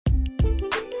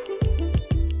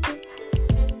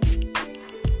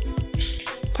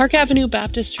Park Avenue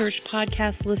Baptist Church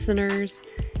podcast listeners,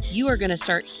 you are going to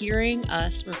start hearing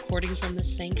us recording from the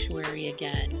sanctuary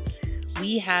again.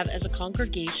 We have, as a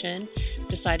congregation,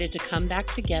 decided to come back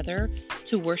together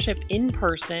to worship in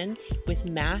person with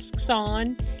masks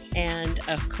on and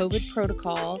a COVID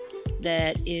protocol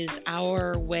that is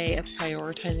our way of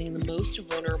prioritizing the most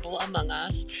vulnerable among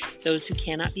us, those who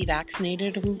cannot be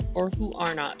vaccinated or who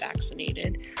are not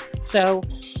vaccinated. So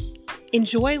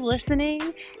enjoy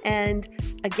listening, and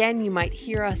again, you might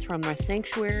hear us from our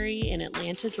sanctuary in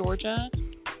Atlanta, Georgia.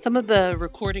 Some of the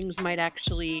recordings might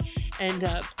actually end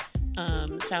up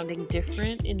sounding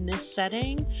different in this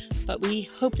setting, but we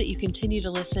hope that you continue to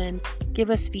listen, give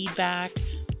us feedback,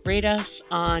 rate us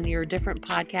on your different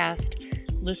podcast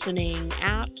listening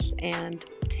apps, and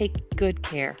take good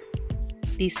care.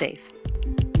 Be safe.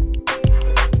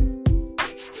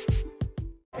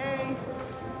 Hey.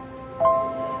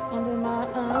 Under my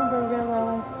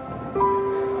umbrella.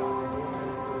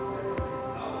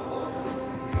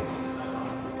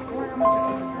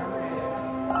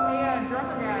 Hey,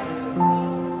 drummer guy.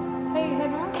 Hey,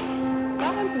 Henry,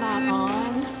 that one's not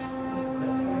on.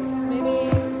 Maybe.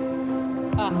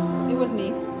 It was me.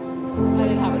 I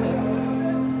didn't have it hooked.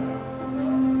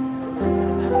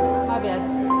 My bad.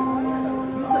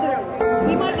 Sit over.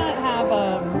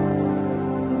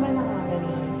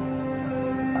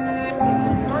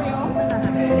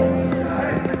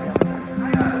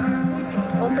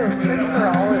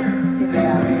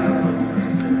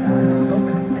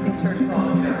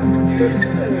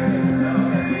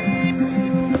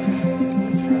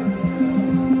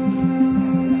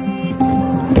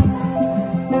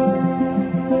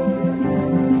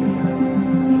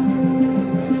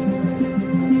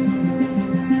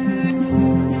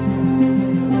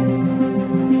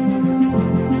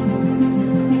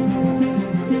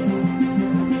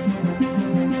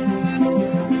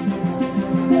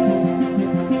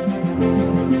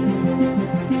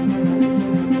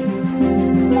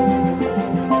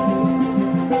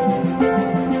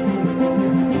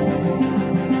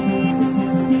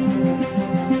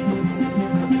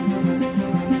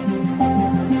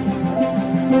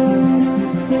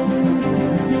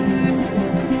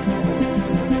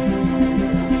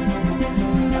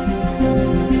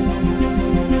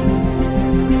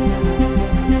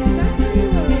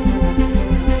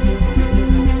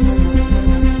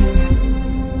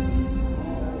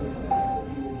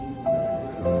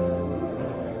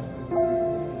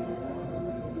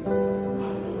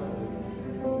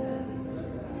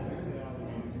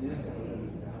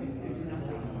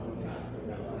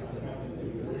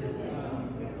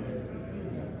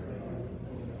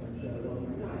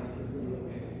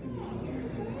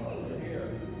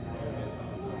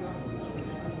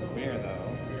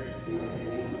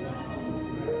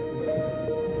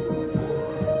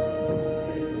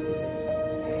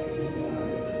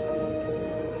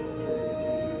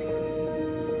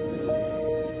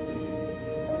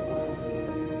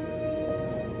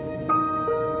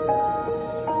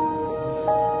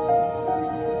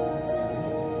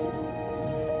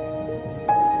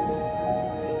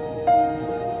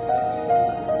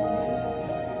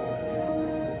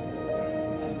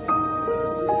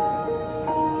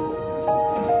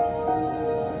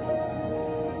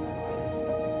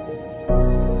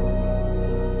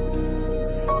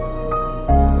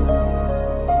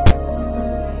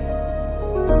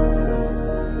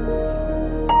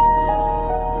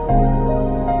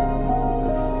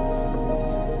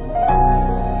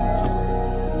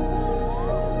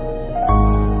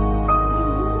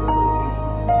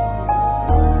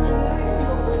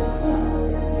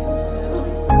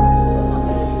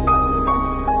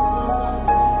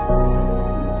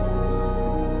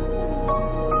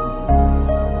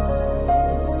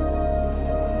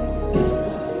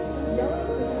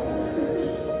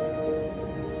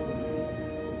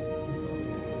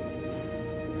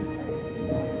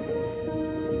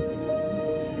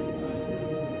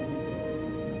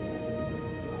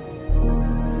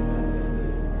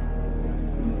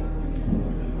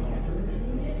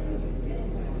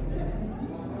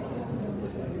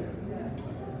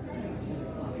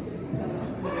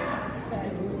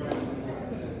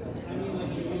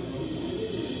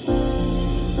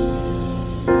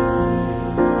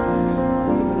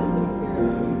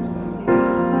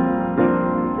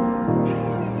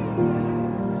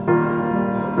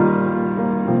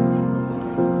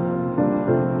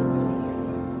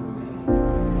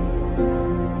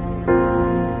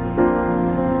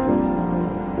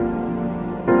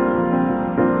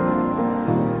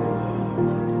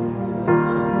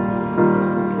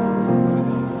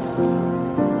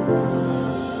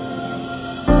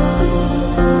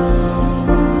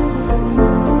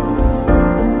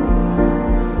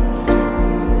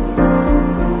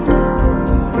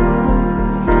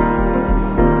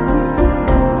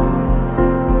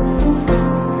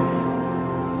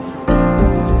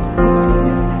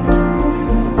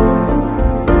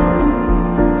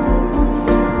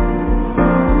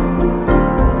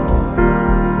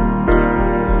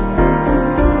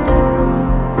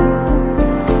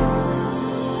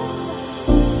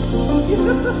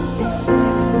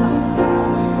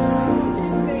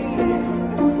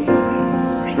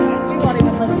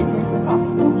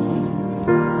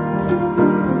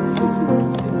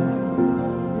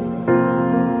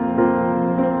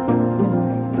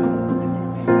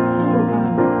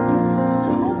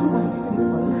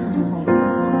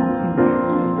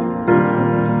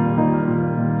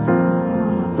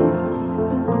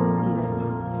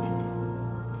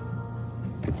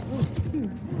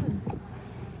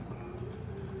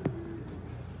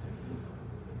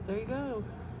 go.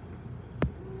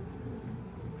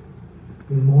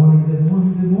 Good morning, good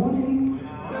morning, good morning.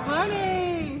 Good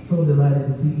morning. So delighted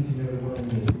to see each and every one of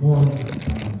you this morning.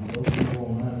 Those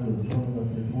people online who are joining us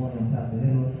this morning, I'm Pastor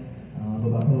Henry,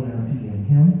 but by pronouns he and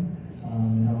him.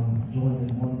 And I'm joined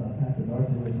this morning by Pastor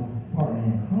Darcy, who is my partner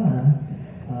in crime.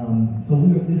 So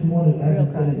we are this morning, as I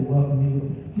said, to welcome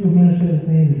you. A few administrative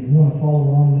things, if you want to follow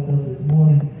along with us this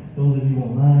morning, those of you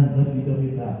online,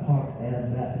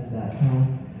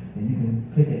 www.parkadambaptist.com, and you can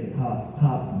click at the top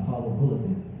and follow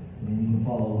bulletin. And you can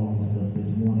follow along with us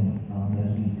this morning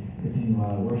as we continue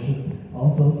our worship.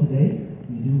 Also today,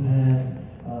 we do have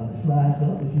the slides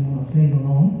up if you want to sing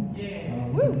along. We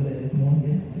do that this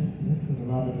morning, yes, because a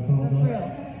lot of the songs are.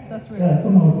 That's real. Yeah,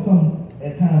 some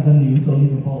at times are new, so you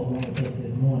can follow along with us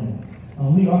this morning.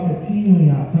 We are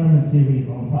continuing our sermon series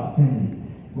on proximity,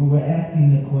 where we're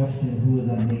asking the question, who is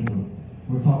our neighbor?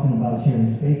 We're talking about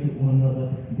sharing space with one another,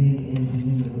 being in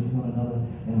communion with one another,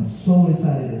 and I'm so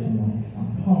excited this morning. I'm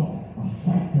pumped, I'm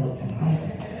psyched up, and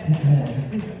hyped this morning.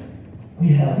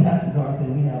 We have Pastor Darcy,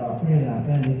 we have our friend and our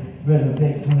family, Reverend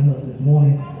Beck, joining us this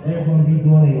morning. They're going to be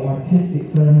doing an artistic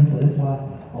sermon, so that's why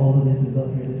all of this is up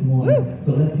here this morning. Woo!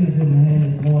 So let's give them a hand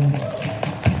this morning.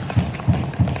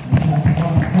 Pastor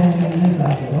Darcy told me this, I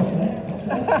said, okay,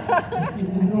 let's get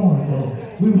this going. So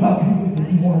we welcome you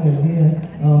this morning again.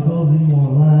 Those of you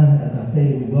online, as I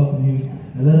stated, we welcome you.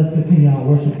 And let us continue our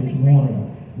worship this morning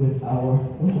with our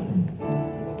worship team.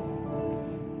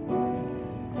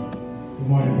 Good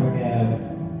morning, Park Ave.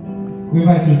 We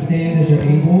invite you to stand as you're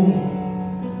able.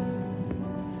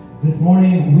 This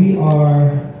morning we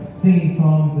are singing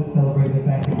songs that celebrate the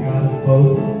fact that God is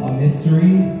both a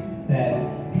mystery that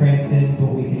transcends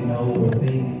what we can know or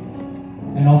think,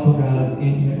 and also God is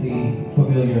intimately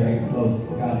familiar and close.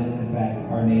 God is in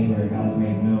fact our neighbor, and God is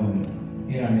made known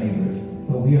in our neighbors.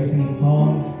 So we are singing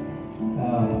songs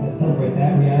that celebrate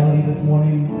that reality this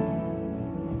morning.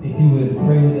 If you would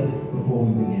pray with us before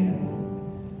we begin.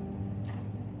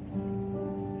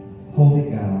 Holy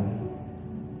God,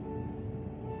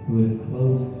 who is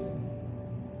close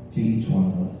to each one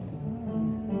of us,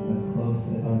 as close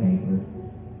as our neighbor,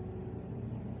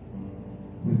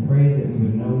 we pray that we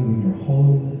would know you in your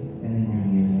holiness and in your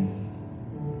nearness,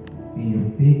 in your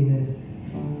bigness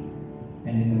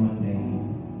and in the mundane.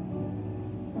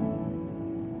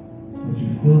 Would you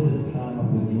fill this time up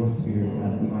with your spirit, God,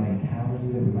 that we might encounter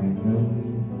you, that we might know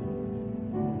you,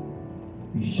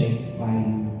 be shaped by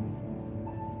you,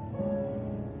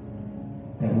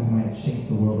 that we might shape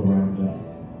the world around us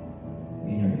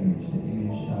in your image, the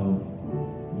image of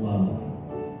love.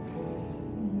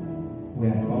 We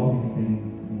ask all these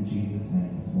things in Jesus'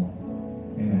 name this morning.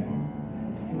 Amen.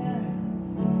 Amen.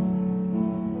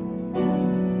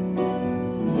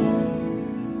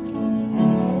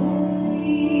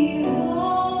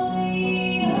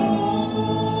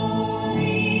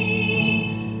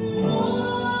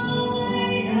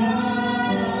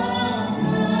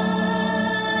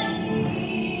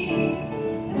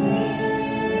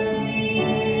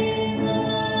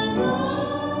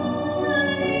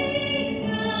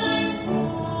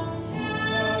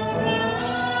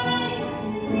 Rise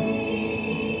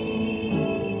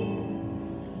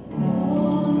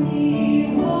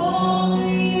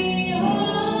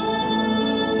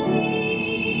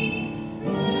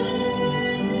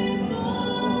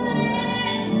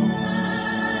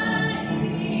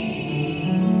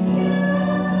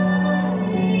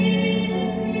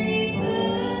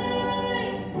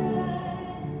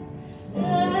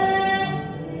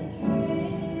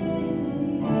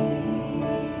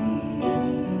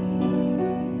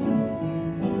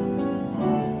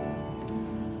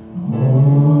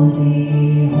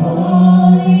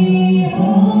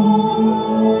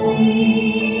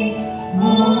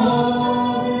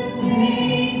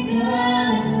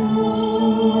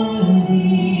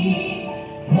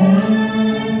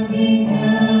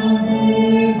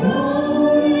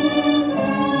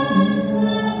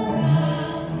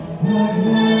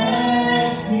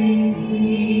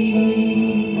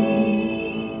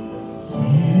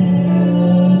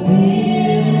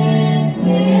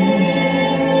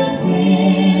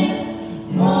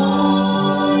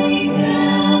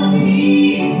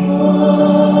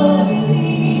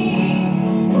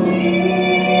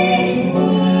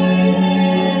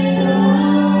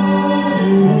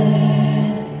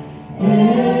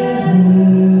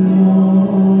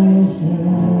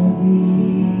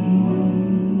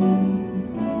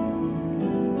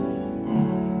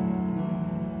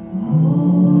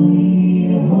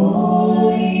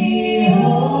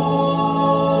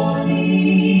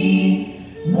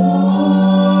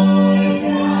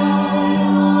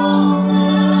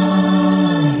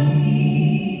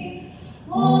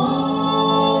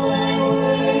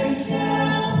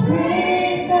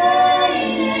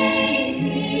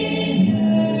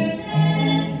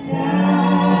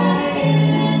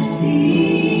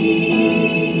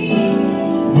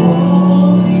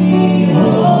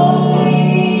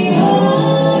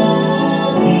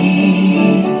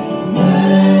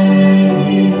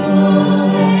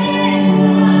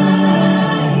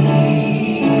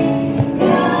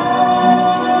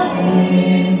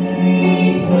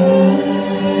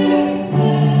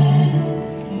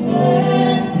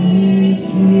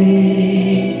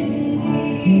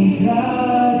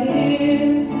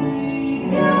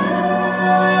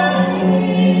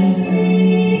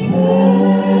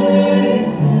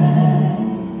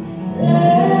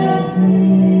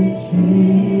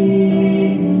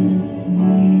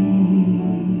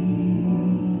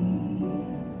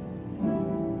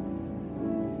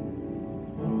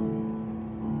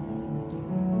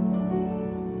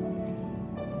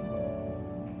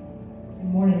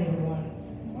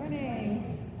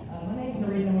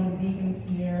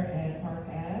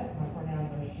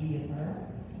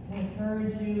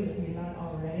encourage you, if you're not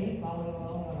already following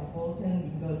along on our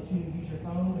bulletin, you can use your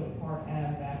phone, go to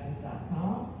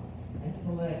parkadambaptist.com and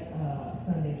select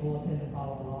Sunday bulletin to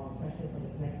follow along, especially for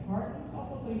this next part. It's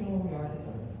also so you know where we are in the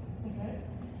service. Okay?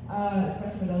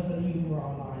 Especially for those of you who are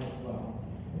online as well.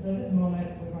 And so in this moment,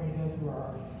 we're going to go through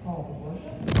our call to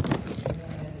worship.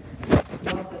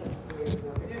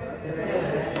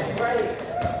 Great.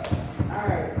 All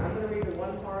right, I'm going to read the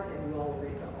one part and you all will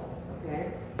read the whole,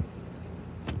 okay?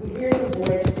 We hear the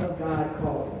voice of God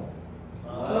calling.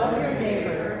 Love your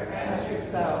neighbor as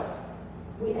yourself.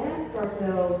 We ask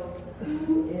ourselves,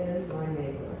 who is my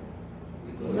neighbor?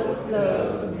 We look to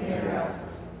those near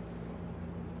us.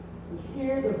 We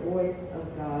hear the voice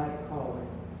of God calling.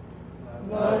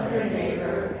 Love your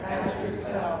neighbor as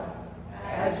yourself,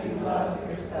 as you love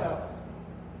yourself.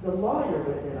 The lawyer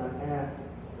within us asks,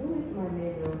 who is my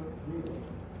neighbor really?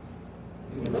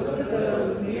 We look to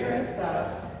those nearest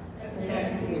us, and then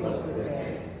we look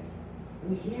within.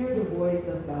 We hear the voice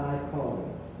of God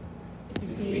calling. To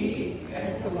feed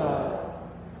and to love.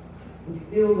 We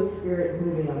feel the Spirit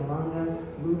moving among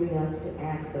us, moving us to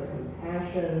acts of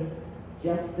compassion,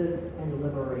 justice, and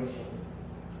liberation.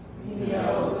 We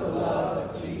know the love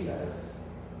of Jesus.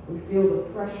 We feel the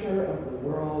pressure of the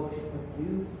world to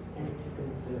produce and to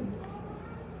consume.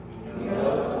 We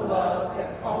know the love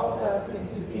that calls us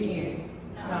into being,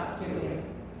 not doing.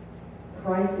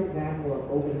 Christ's example of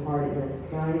open-heartedness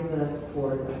guides us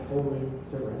towards a holy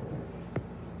surrender.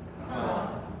 Come,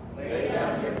 lay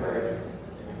down your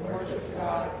burdens and worship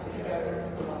God together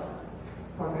in love.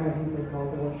 Father, have you been called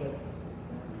to worship?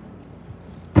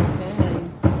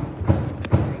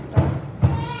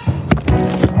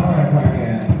 All right,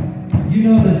 Parkad. You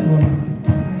know this one.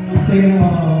 Sing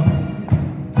along.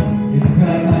 If you feel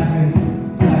like laughing,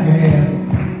 clap your hands.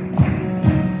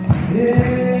 Yeah.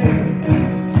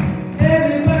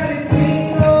 Everybody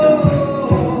sing, oh,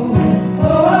 oh,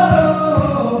 oh,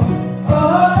 oh,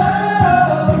 oh,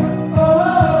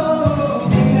 oh.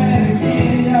 Sing that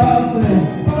again, y'all. Sing,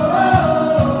 oh,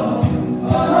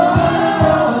 oh, oh,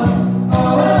 oh.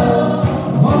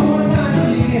 One more time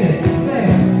till you get it. Say,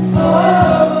 oh,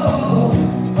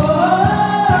 oh, oh,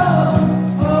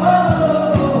 oh,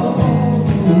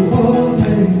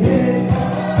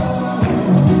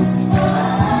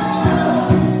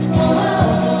 oh,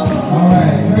 all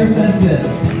right, first that's this.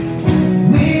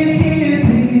 We're here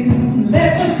for you.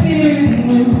 Let your spirit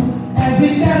move as we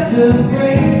shout your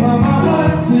praise from our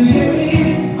hearts to your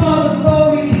ears. All the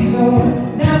glory is yours,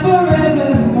 now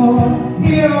forevermore.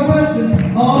 Hear our worship,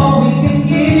 all we can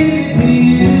give is to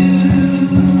you.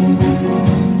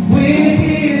 We're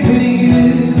here for you.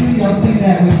 Y'all sing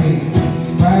that with me.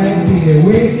 Right here,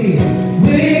 we're here.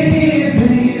 We're here for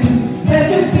you. Let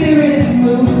your spirit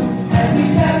move as we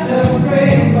shout your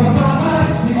praise from our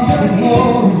hearts to your ears.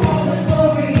 All the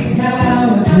glory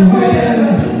now and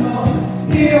forevermore.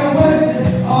 Hear our worship,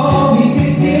 all we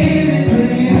can give is to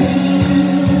you.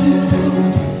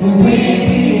 So we're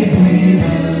here for you.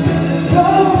 So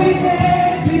we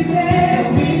dance,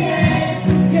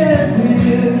 yes we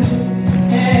do.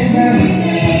 And we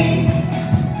sing,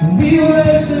 we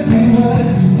worship, we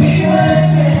worship. You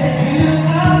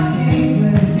are King,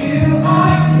 you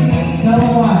are King. Tell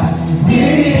them why.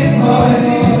 We're here for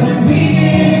you, and we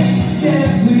give, yes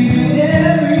we do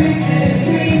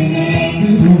everything.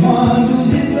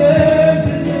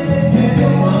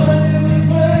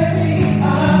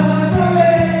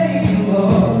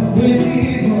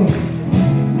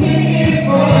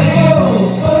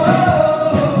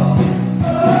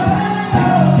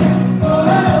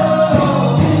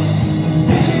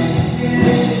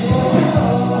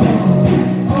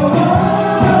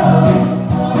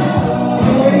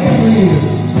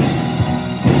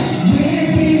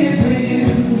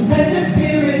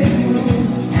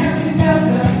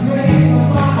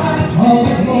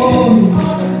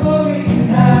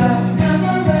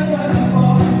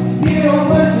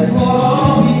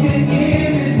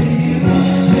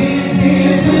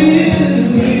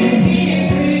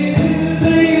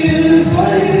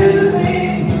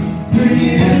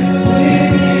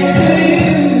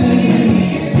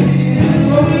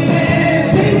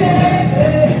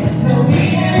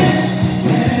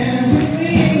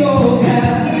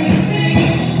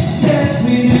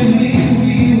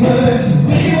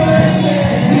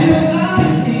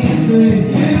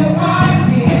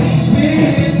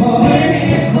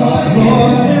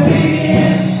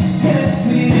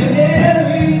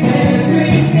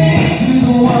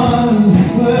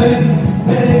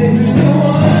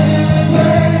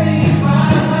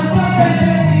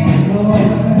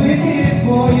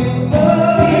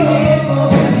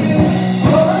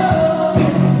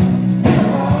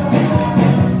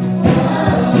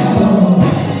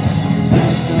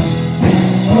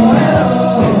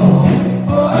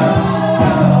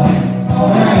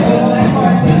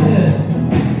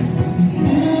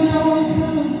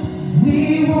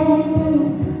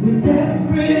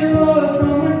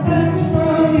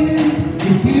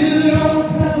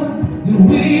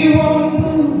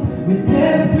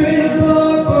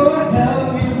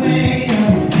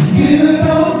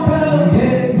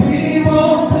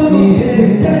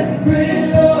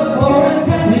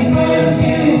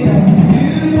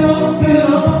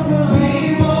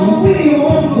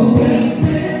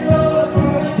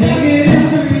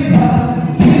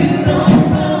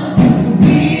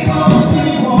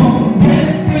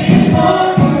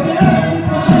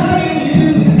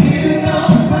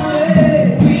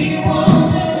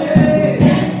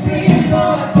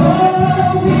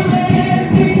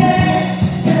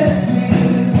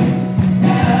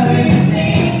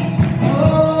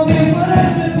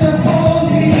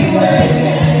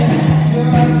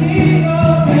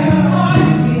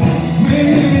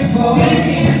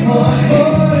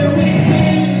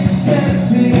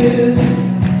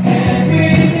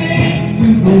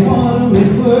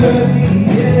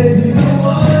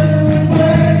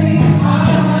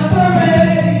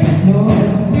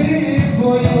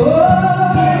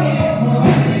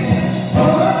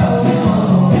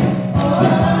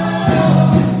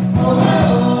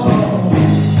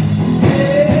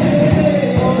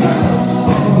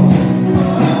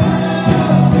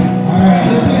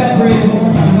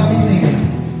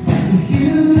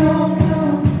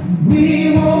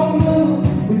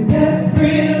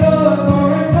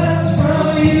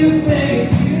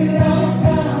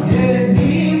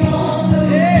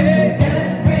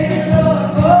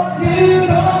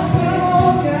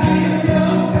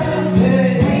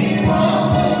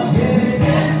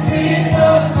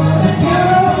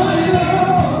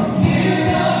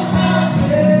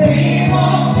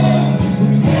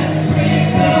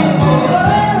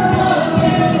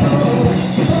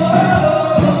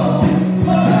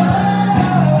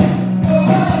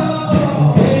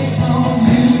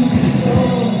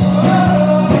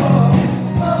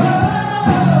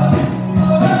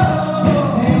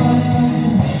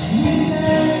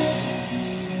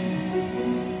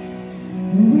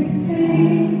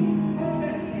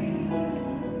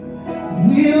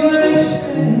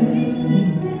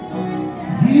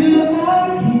 You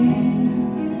are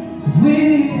King, 'cause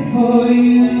waiting for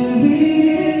you to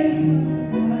live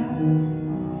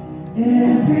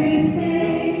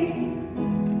everything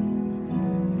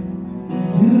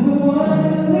to the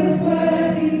one who is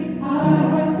worthy. Our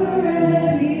hearts are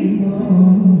ready,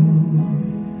 Lord,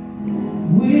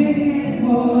 waiting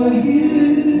for you.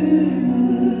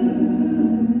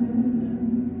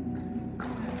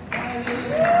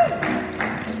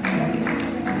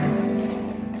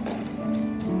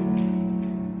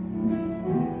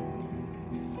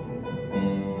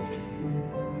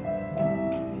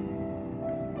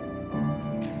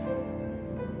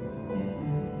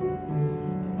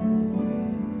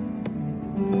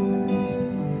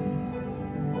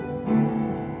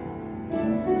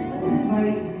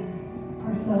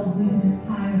 Ourselves into this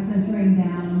time of centering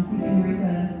down. Deacon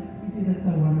Rita, you do this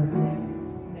so wonderfully.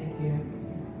 Thank you.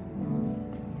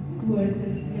 Would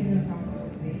just get in a comfortable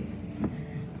seat.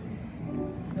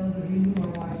 Those of you who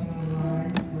are watching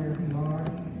online, wherever you are,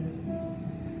 just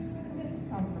get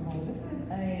comfortable. This is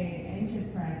an ancient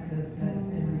practice that's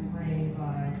been reframed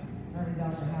by Reverend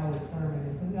Dr. Howard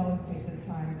Thurman. So we always take this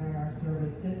time during our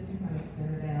service just to kind of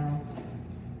center down,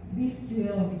 be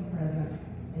still, and be present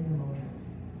in the moment.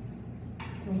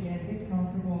 So again, get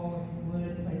comfortable. If you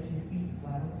would, place your feet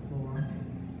flat on the floor.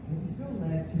 And if you feel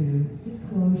led to, just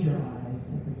close your eyes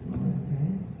at this moment,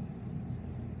 okay?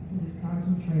 And just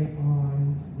concentrate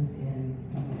on within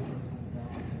the personal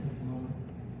self at this moment.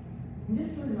 And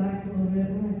just to relax a little bit,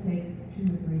 we're going to take 2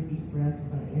 or 3 deep breaths.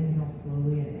 We're going to inhale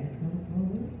slowly and exhale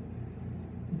slowly.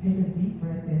 So take a deep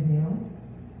breath, inhale.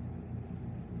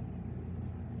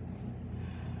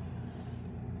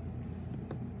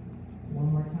 One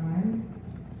more time.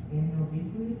 Inhale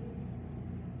deeply.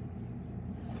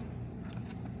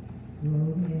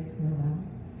 Slowly exhale out.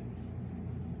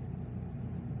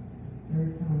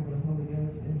 Third time for the Holy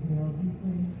Ghost. Inhale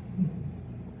deeply.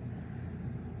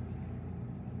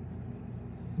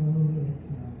 Slowly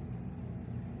exhale.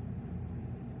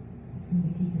 Continue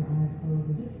to keep your eyes closed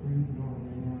and just breathe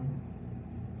normally now.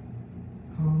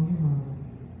 Calm your mind.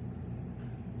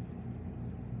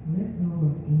 Let go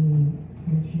of any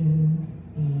tension,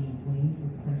 any weight or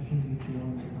pressure you feel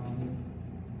in your body,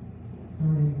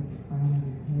 starting with the crown of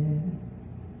your head,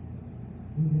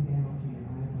 moving down to your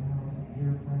eyebrows. If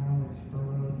your brow is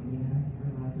furrowed, you may not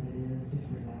realize it is. Just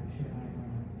relax your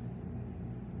eyebrows.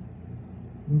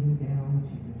 Moving down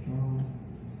to your jaw.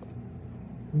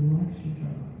 Relax your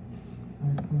jaw.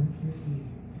 Unclench your teeth.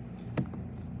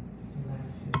 Relax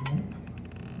your neck.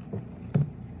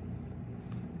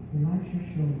 Relax your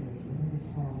shoulders. Let them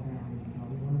just fall down. You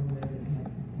probably want to let it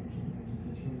have some tension there.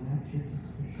 So just relax your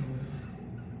shoulders.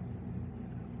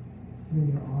 Feel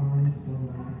your arms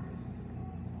relax.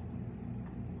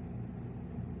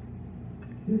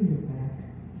 Feel your back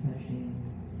touching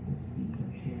the seat or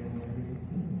chair wherever you're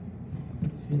sitting.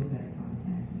 Just feel that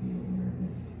contact and be aware of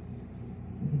it.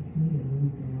 And continue to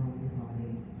move down your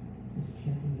body, just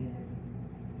checking in,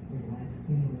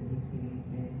 relaxing, releasing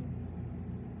anything.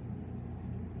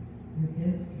 Your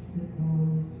hips, your sit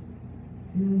bones,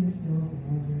 feel yourself and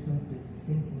as yourself just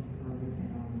sinking further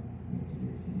down into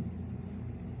your seat.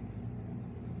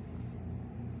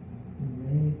 Your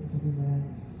legs are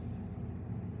relaxed,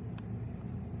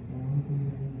 down through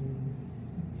your knees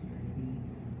to your feet.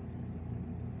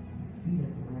 Your feet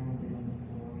are grounded on the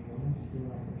floor. You almost feel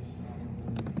like they're straddling.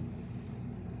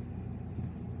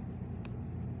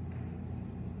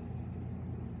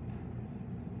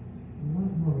 A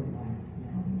lot more relaxed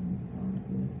now than we started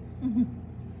this.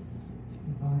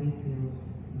 Your body feels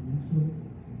looser,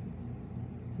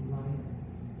 light.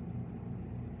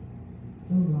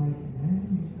 So light,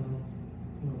 imagine yourself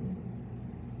floating.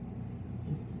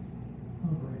 Just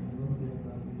hovering a little bit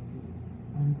above your seat,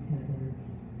 untethered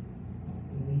of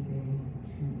anything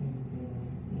to anything,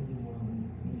 anyone,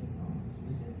 any thoughts.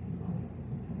 You're just light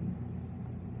as a feather.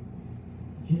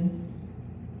 Just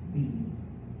be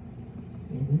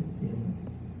in this stillness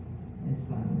and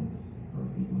silence for a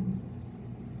few moments.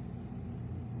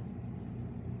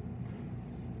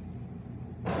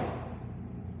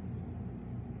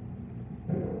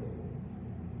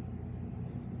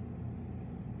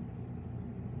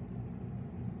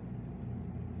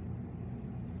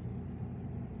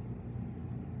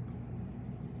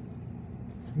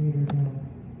 Creator God,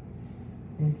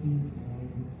 thank you for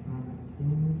this time of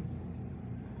stillness.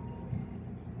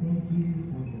 Thank you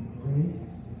for your grace,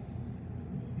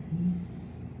 your peace,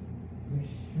 your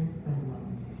strength and love,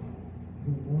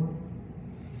 your warmth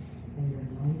and your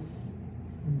light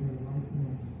and your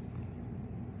lightness.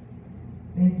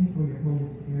 Thank you for your Holy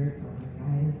Spirit, for her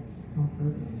guidance,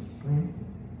 comfort, and strength.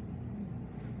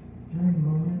 During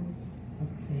moments of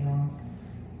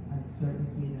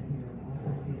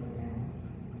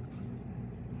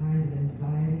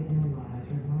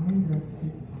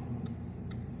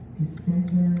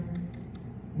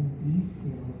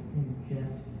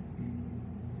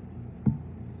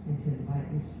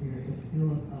your Spirit to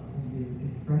fill us up anew, to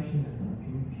freshen us up, to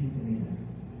rejuvenate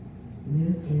us.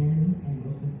 Live in, and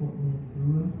most importantly,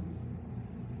 through us,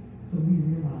 so we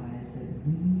realize that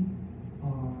we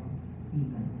are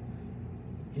enough,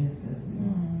 just as we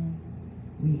are.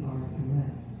 We are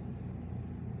blessed.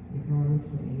 Regardless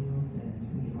of what anyone says,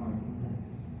 we are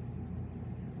blessed.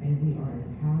 And we are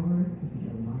empowered to be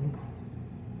a light,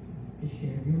 to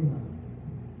share your love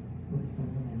with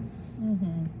someone else.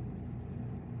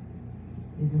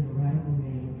 It's in the radical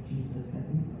name of Jesus that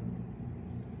we pray.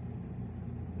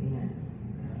 Amen.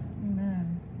 Amen.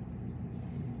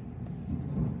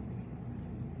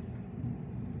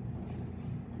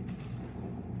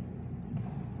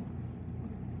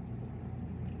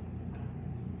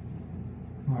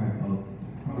 All right, folks.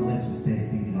 I'm gonna let you stay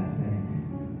singing, I think.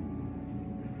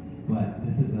 But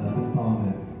this is a song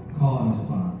that's call and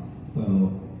response. So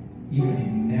even if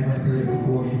you've never heard it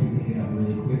before, you can pick it up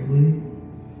really quickly.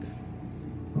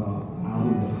 So I'll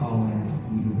do the calling,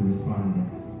 you do the responding.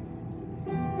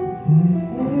 Say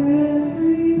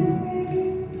everything,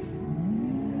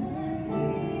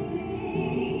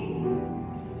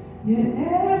 yeah,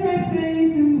 everything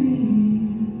to me.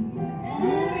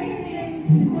 Everything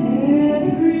to me.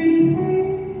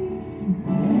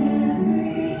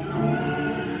 Everything.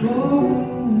 Oh,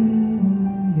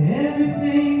 yeah,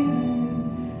 everything to me.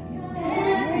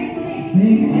 Everything.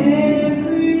 Sing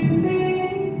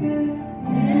everything, say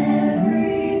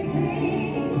everything.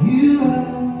 You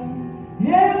are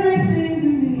everything to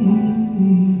me.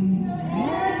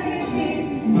 Everything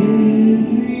to me.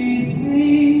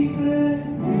 Everything, say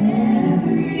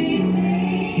everything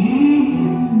to me.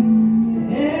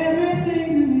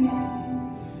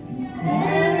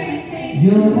 Everything.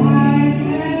 Your life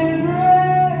and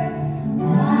breath.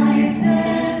 Life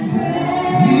and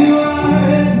breath. You are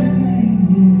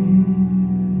everything.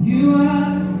 You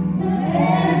are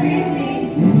everything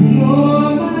to me.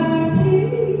 You're my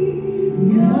peace.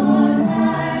 You're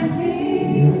my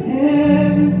peace. You're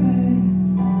everything.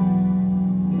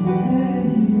 Say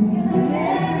you're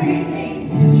everything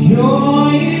to me.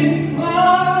 Joy in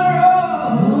sorrow.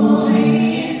 Joy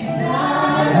in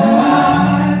sorrow. I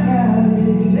got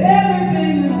it.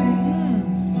 Everything to me.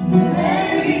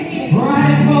 Everything.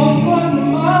 Bright hope for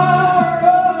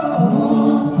tomorrow.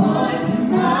 Hope for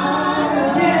tomorrow.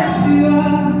 Yes, you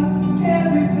are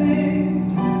everything.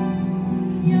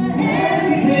 You're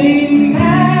everything. Sing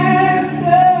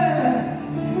Master.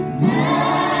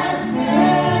 Master.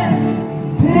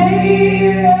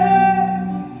 Savior.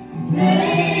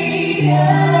 Savior.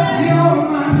 You're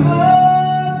my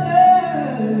mother.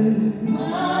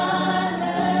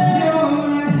 Mother. You're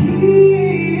my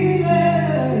healer.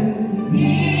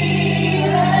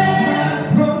 Healer. My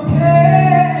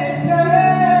protector.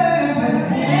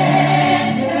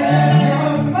 Protector.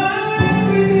 You're my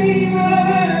redeemer.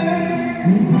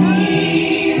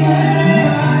 Redeemer.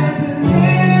 My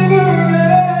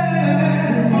deliverer.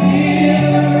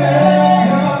 Deliverer.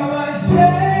 You're my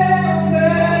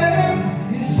shelter.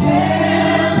 Your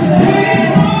shelter.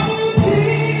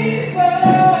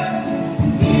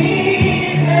 Jesus.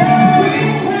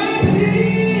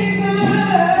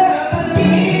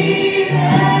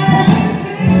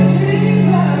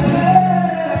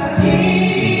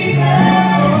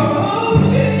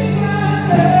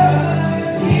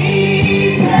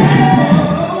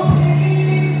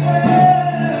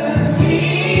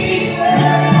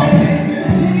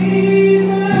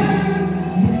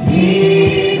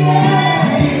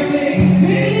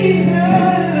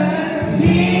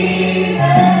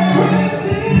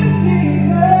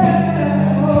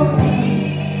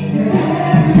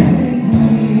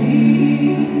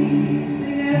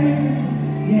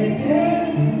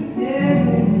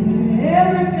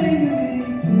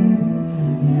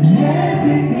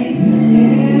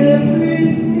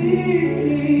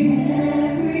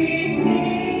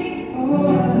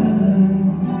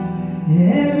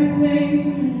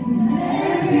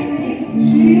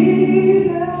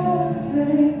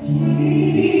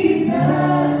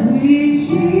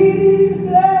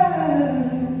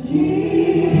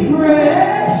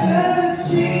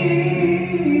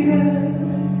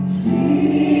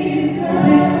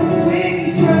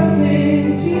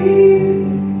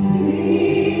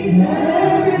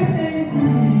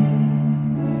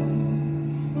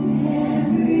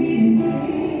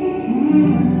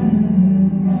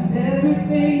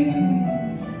 Everything.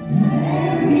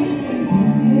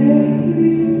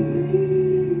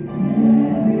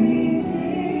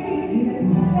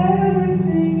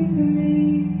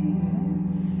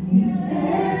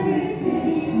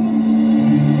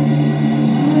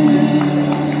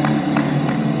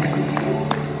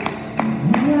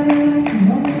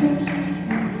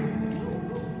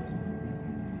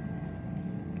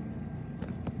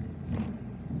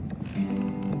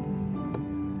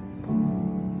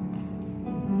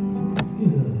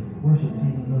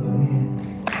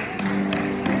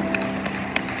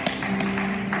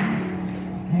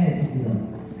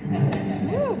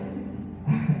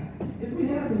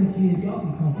 kids, y'all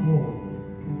can come forward.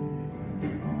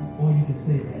 Or you can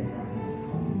stay back there. I can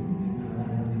talk to you.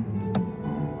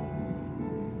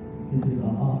 This is an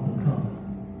off-the-cuff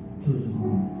children's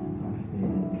home, if I can say that.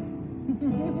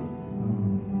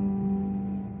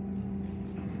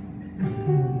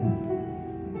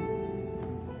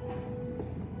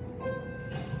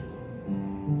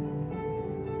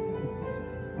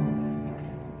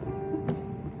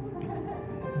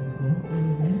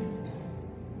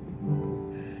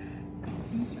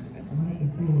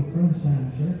 Sunshine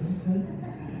shirt, okay.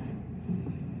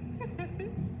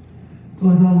 So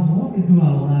as I was walking through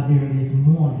our library this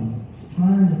morning,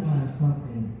 trying to find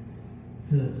something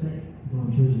to say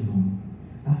during children's home,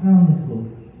 I found this book.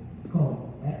 It's called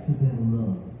Accidental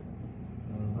Love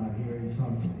by Gary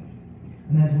Sumter.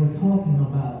 And as we're talking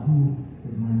about who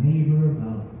is my neighbor,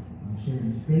 about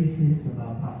sharing spaces,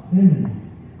 about proximity,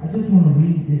 I just want to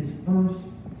read this first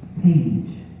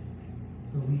page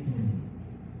so we can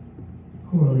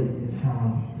correlate this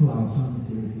how to our sermon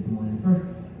series this morning. The first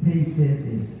page says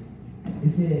this. It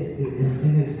said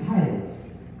in its title,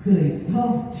 "Could a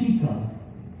tough chica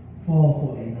fall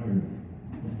for a nerd?"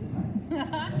 That's the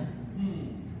title.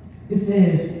 It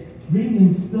says,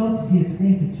 Renu stuffed his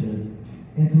handkerchief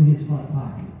into his front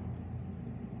pocket.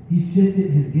 He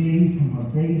shifted his gaze from her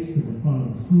face to the front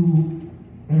of the school,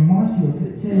 and Marcia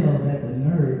could tell that the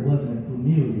nerd wasn't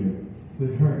familiar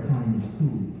with her kind of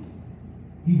school.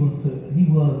 He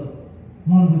was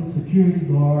one with security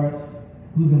guards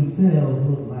who themselves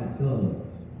looked like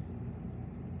thugs.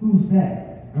 "Who's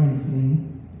that?"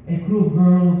 Ernestine. A crew of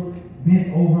girls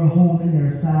bent over holding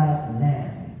their sides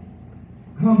laughing.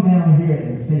 "Come down here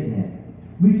and say that.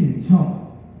 We can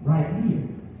chump right here."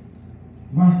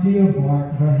 Marcia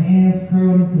barked, her hands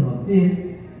curled into her fist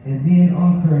and then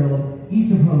uncurled,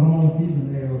 each of her long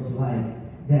fingernails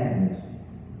like daggers.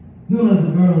 None of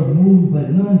the girls moved,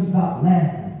 but none stopped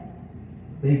laughing.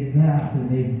 They laughed and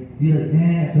they did a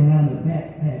dance around the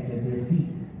backpack at their feet.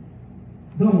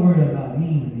 "Don't worry about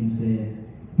me," you said.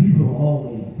 "People are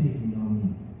always picking on me."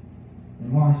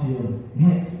 And Marcia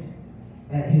winced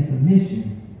at his admission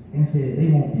and said,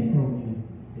 "They won't pick on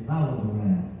you if I was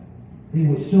around. They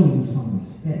would show you some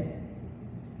respect."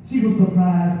 She was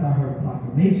surprised by her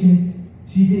proclamation.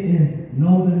 She didn't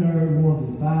know the nerd more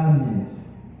than 5 minutes,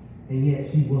 and yet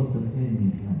she was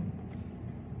defending him.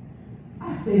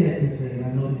 I say that to say, and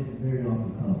I know this is very off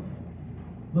the cuff,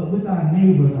 but with our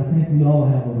neighbors, I think we all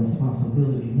have a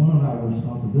responsibility. One of our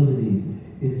responsibilities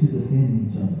is to defend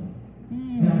each other.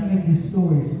 And I think this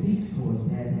story speaks towards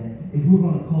that if we're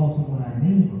going to call someone our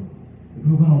neighbor, if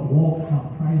we're going to walk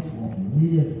how Christ walked,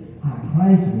 live how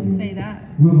Christ lived, Say that.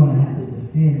 we're going to have to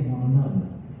defend one another.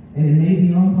 And it may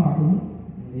be unpopular,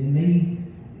 it may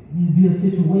be a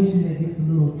situation that gets a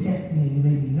little testy and you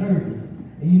may be nervous.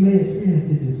 And you may experience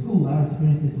this in school. I've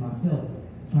experienced this myself,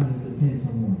 trying to defend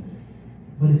someone.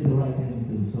 But it's the right thing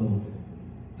to do. So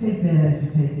take that as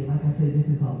you take it. Like I said, this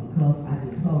is off the cuff. I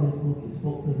just saw this book. It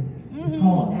spoke to me. It's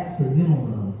called Accidental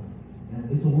Love.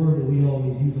 And it's a word that we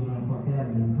always use around Park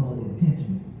Avenue. We call it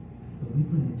intentional. So if we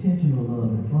put intentional love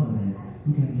in front of that,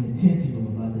 we can be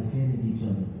intentional about defending each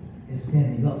other and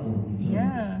standing up for each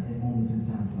other in moments and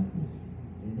times like this.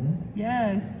 Amen?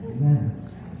 Yes. Amen.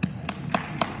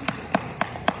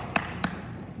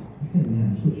 I think we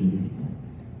have a scripture reading.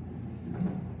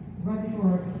 Right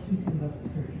before she conducts the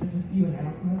scripture, there's a few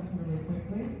announcements really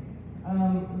quickly.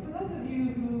 For those of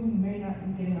you who may not be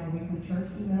getting our weekly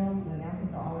church emails, the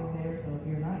announcements are always there, so if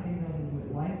you're not getting those and you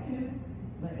would like to,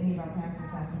 let any of our pastors,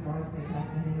 Pastor Darcy,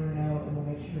 Pastor Henry know, and we'll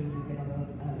make sure you get on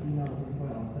those emails as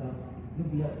well. So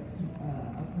you'll be up to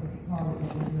par with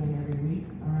what we're doing every week.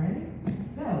 All right?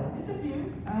 So, just a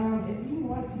few. If you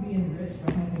want to be enriched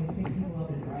by helping pick people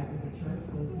up and drive to the church,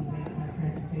 those who may not have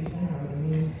transportation or the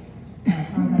means,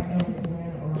 contact Elvis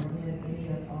Wynn or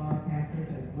any of our pastors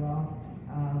as well.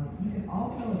 You can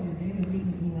also, if you're getting the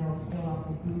weekly emails, fill out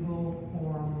the Google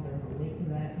form. There's a link to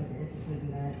that, so if you're interested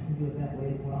in that, you can do it that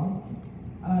way as well.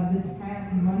 This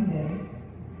past Monday,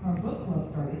 our book club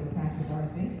started with Pastor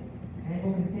Darcy, and it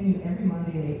will continue every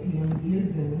Monday at 8 p.m. via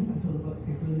Zoom until the book's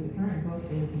concluded. The current book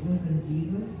is Wisdom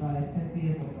Jesus by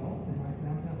Cynthia Vogeldt. Am I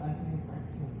pronouncing that last name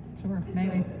correctly? Sure,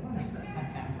 maybe.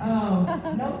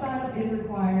 No sign-up is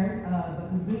required,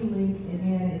 but the Zoom link,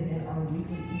 again, is in our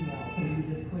weekly email, so you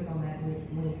just click on that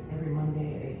link every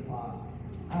Monday at 8 o'clock.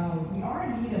 We are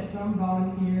in need of some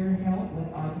volunteer help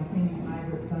with our continued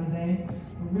hybrid Sunday.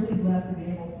 We're really blessed to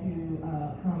be able to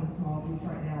come in small groups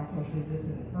right now, socially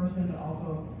distant in person, but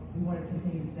also we want to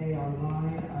continue to stay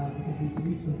online because we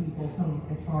reach some people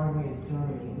as far away as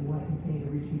Germany. We want to continue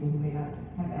to reach people who may not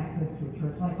have access to a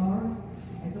church like ours.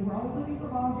 And so so we're always looking for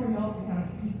volunteer help to kind of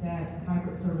keep that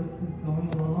hybrid services going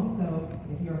along. So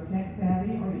if you're tech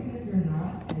savvy, or even if you're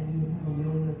not, and you have a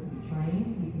willingness to be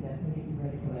trained, we can definitely get you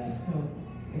ready for that. So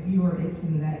if you are interested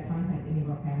in that, contact any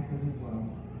of our pastors as well.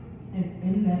 And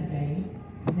in that vein,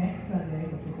 next Sunday,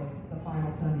 which is the final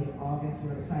Sunday of August,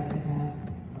 we're excited to have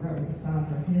Reverend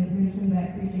Cassandra Henderson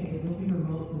back preaching. It will be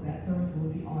remote, so that service will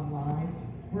be online.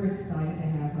 We're excited to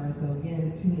have her. So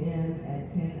again, tune in at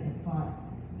 10 o'clock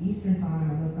Eastern Time.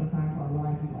 I know sometimes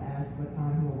online people ask what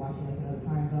time who are watching us in other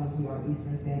time zones. We are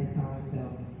Eastern Standard Time, so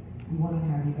we want to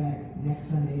have you back next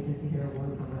Sunday just to hear a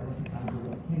word from Reverend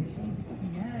Cassandra Henderson.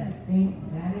 Yes. I think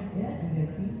that is it. And then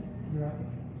Keith, you're up.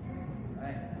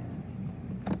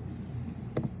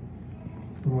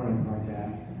 Good morning, my dad.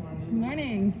 Good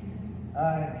morning.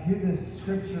 Hear this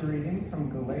scripture reading from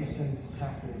Galatians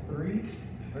chapter 3,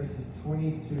 verses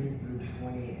 22 through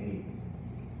 28.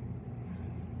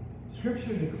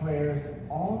 Scripture declares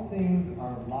all things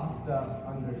are locked up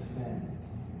under sin,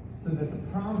 so that the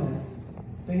promise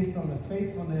based on the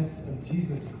faithfulness of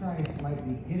Jesus Christ might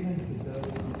be given to those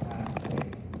who have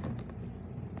faith.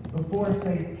 Before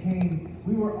faith came,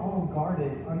 we were all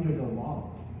guarded under the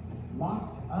law,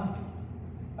 locked up,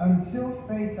 until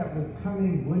faith that was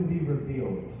coming would be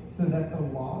revealed, so that the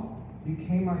law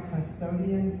became our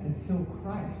custodian until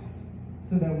Christ,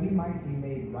 so that we might be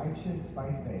made righteous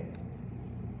by faith.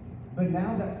 But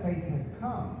now that faith has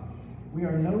come, we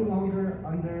are no longer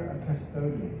under a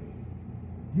custodian.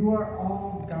 You are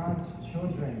all God's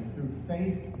children through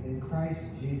faith in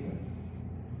Christ Jesus.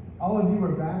 All of you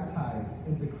were baptized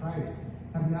into Christ,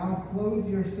 have now clothed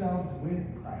yourselves with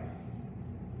Christ.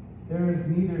 There is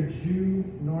neither Jew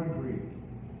nor Greek.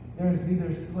 There is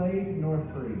neither slave nor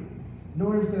free,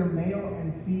 nor is there male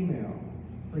and female,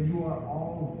 for you are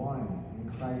all one in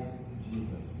Christ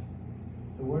Jesus.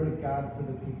 The word of God for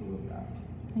the people of God.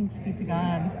 Thanks be to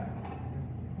God.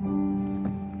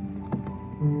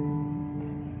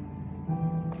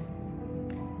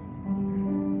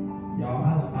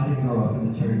 Y'all, I didn't grow up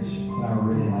in the church, but I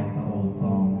really like the old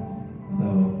songs. So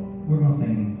we're going to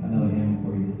sing another hymn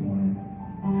for you this morning.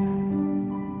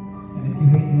 And if you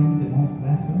hate hymns, it won't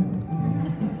last forever.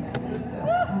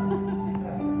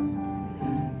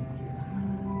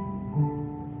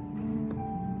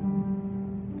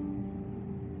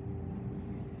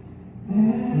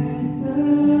 As the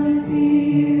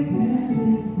deep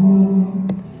panted for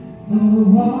the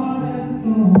water,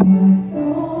 so my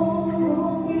soul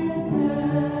longeth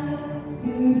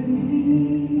after thee.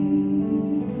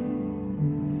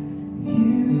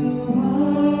 You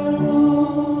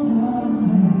alone are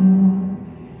my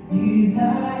heart's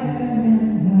desire,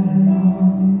 and I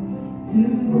long to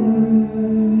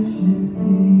worship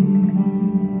thee.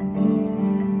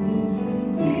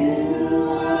 You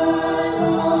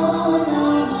alone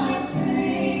are my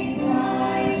strength,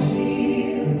 my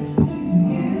shield.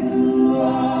 You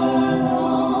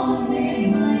alone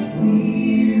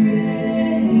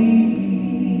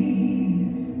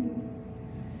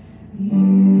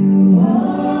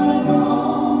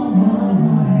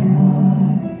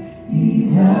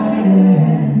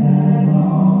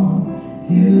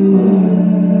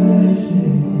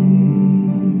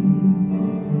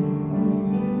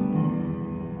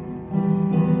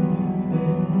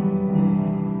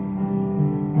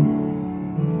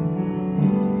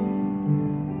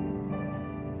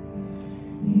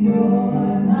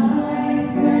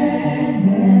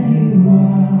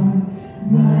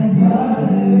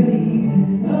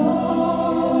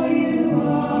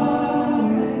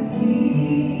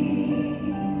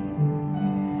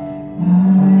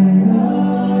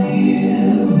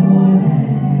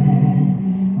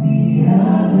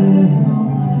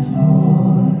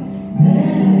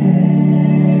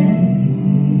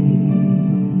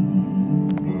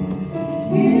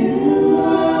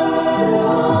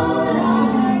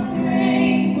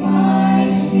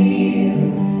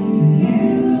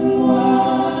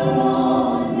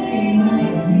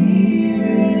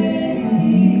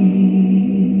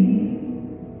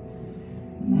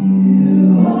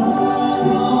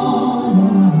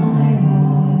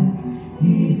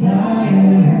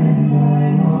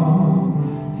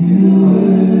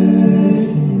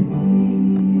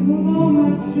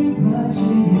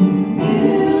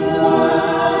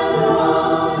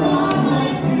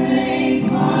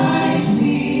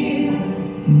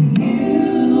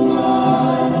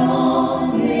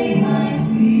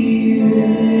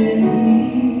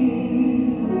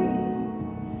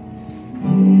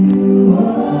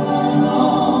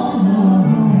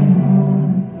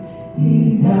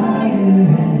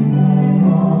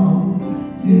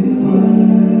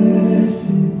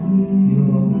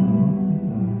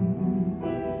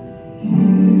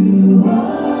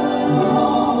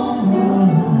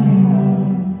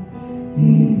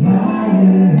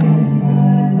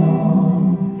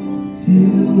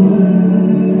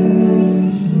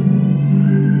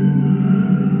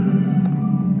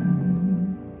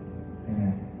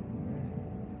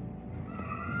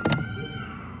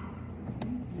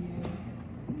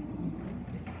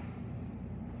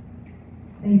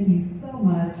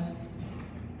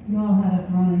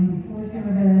online, before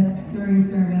service, during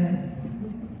service.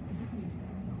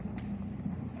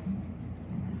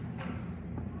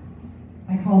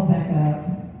 I called Beck up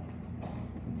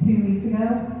 2 weeks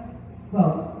ago.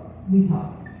 Well, we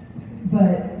talked.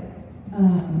 But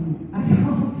I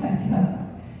called Beck up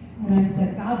and I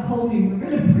said, God told me we're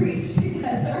going to preach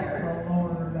together. Oh,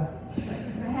 Lord.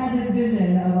 I had this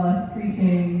vision of us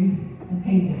preaching and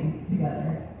painting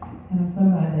together. And I'm so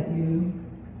glad that you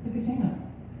took a chance.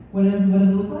 What does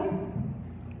it look like?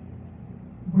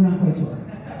 We're not quite sure.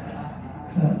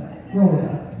 So, roll with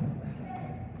us.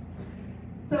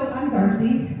 So, I'm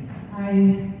Darcy.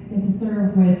 I get to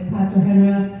serve with Pastor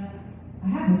Henry. I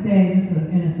have to say, just as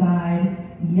an aside,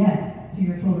 yes to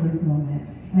your children's moment.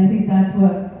 And I think that's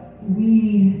what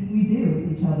we do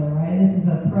with each other, right? This is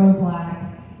a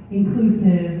pro-Black,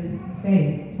 inclusive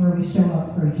space where we show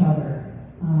up for each other.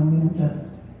 We don't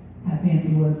just have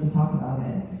fancy words to talk about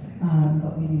it,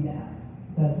 but we do that.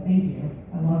 So thank you.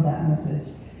 I love that message.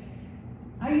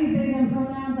 I use they, them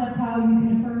pronouns. That's how you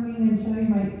can affirm me and show you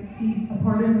might see a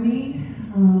part of me.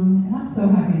 And I'm so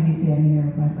happy to be standing here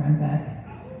with my friend Beck.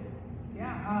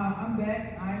 Yeah, I'm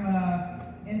Beck. I'm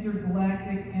a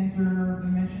intergalactic,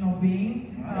 interdimensional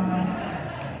being.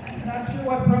 Not sure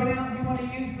what pronouns you want to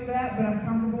use for that, but I'm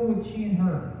comfortable with she and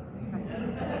her.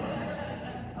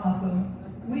 Awesome.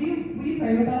 Will you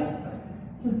pray with us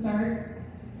to start?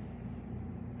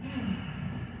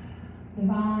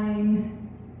 Divine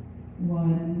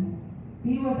One,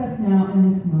 be with us now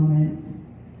in this moment.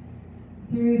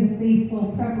 Through the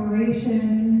faithful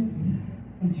preparations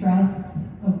and trust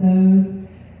of those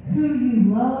who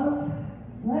you love,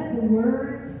 let the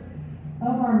words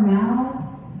of our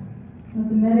mouths, let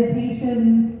the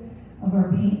meditations of our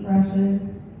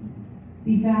paintbrushes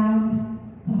be found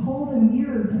to hold a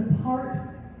mirror to part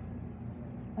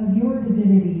of your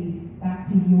divinity back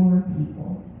to your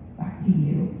people, back to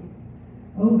you.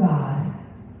 Oh God,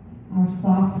 our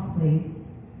soft place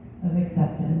of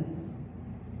acceptance.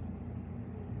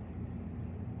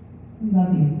 We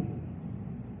love you.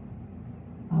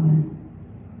 Amen.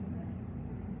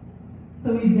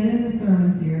 So we've been in the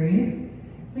sermon series.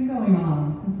 It's been going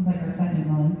on. This is like our second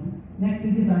month. Next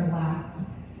week is our last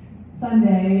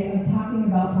Sunday of talking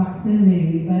about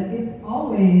proximity, but it's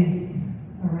always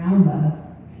around us.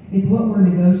 It's what we're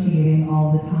negotiating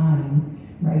all the time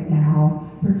right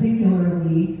now,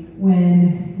 particularly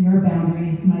when your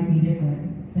boundaries might be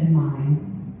different than mine.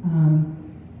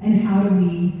 And how do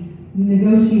we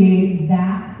negotiate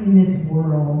that in this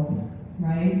world,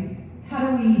 right? How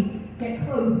do we get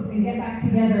close and get back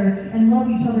together and love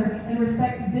each other and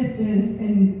respect distance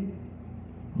and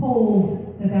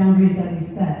hold the boundaries that we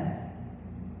set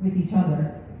with each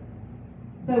other?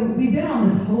 So we've been on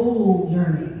this whole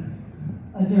journey,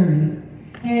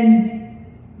 and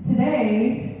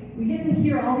today we get to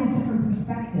hear all these different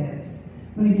perspectives.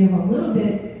 I'm going to give a little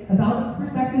bit about those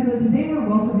perspectives, and today we're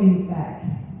welcoming Beck.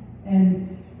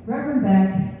 And Reverend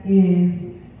Beck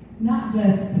is not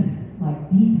just like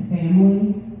deep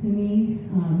family to me,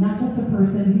 not just a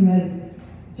person who has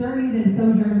journeyed and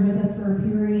sojourned with us for a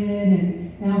period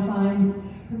and now finds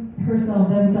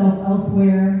themselves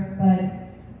elsewhere, but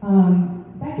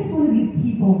Beck is one of these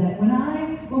people that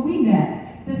when we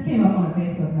met, this came up on a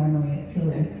Facebook memory, it's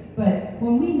silly, but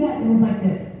when we met, it was like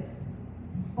this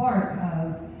spark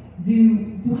of,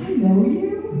 do I know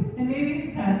you? And maybe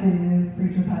it's tattoos,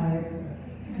 preacher types,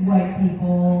 white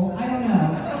people, I don't know.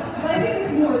 But I think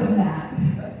it's more than that,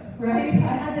 right? I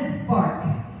had this spark. I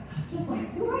was just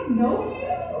like, do I know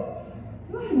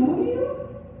you? Do I know you?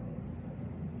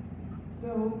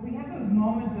 So we have those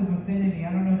moments of affinity.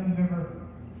 I don't know if you've ever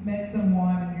met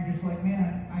someone and you're just like,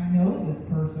 man, I know this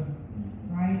person,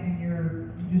 right? And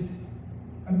you just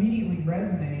immediately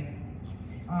resonate.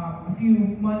 A few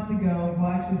months ago, well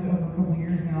actually it's over a couple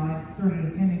years now, I started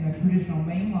attending a traditional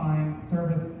mainline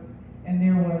service, and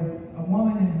there was a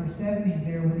woman in her 70s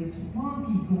there with these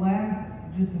funky glasses,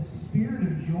 just a spirit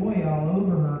of joy all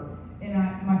over her. And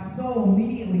my soul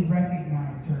immediately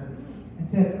recognized her and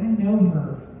said, I know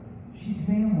her. She's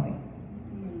family.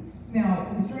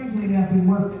 Now, strangely enough, we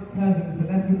weren't cousins, but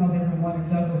that's because everyone in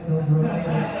Douglasville is related.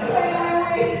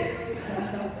 Wait.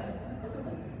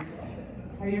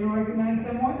 Have you ever recognized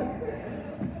someone?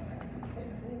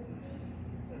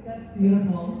 That's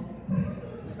beautiful.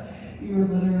 You were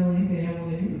literally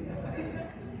family.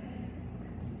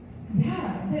 Yeah,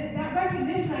 that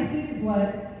recognition, I think, is what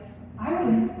I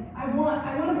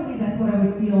want to believe that's what I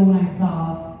would feel when I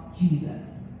saw Jesus.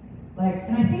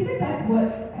 And I think that's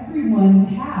what everyone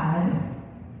had.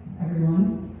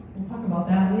 We'll talk about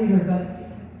that later, but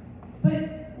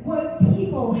what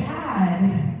people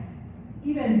had,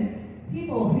 even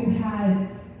people who had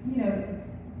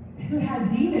who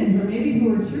had demons or maybe who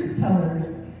were truth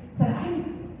tellers said, I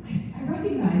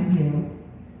recognize you.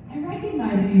 I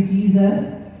recognize you,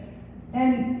 Jesus.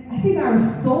 And I think our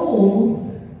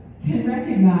souls can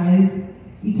recognize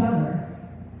each other.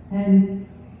 And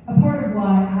a part of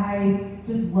why I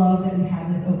just love that we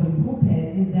have this open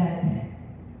pulpit is that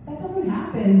doesn't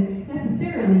happen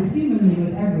necessarily humanly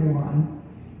with everyone.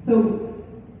 So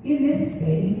in this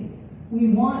space, we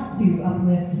want to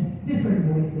uplift different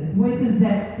voices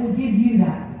that will give you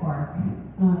that spark.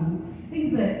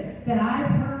 Things that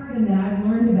I've heard and that I've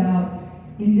learned about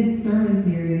in this sermon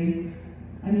series.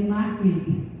 I mean, last week,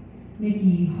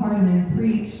 Nikki Hardeman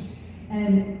preached,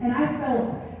 and I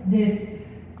felt this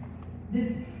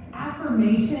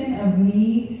affirmation of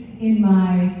me in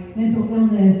my mental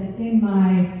illness, in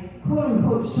my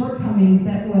quote-unquote shortcomings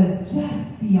that was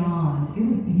just beyond. It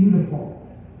was beautiful.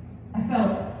 I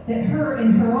felt that her,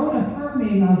 in her own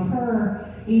affirming of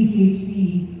her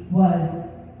ADHD, was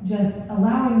just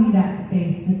allowing me that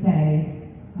space to say,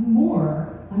 I'm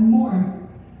more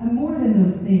than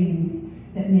those things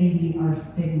that maybe are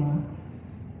stigma.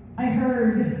 I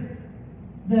heard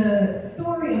the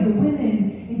story of the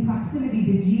women in proximity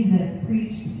to Jesus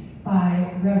preached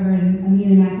by Reverend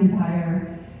Amina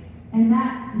McIntyre, and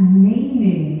that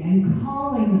naming and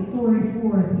calling the story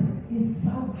forth is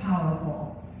so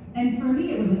powerful. And for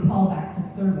me, it was a call back to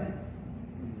service.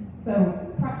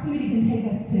 So proximity can take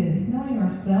us to knowing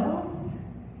ourselves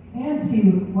and to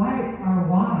why.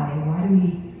 Why do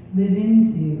we live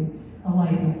into a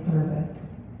life of service?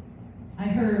 I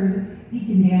heard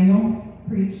Deacon Daniel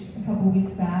preach a couple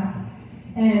weeks back,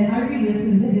 and I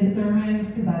re-listened to his sermon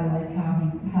just because I like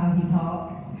how he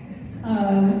talks.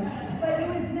 But it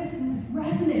was this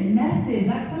resonant message.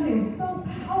 That Sunday was so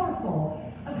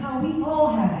powerful of how we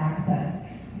all have access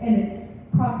and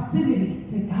proximity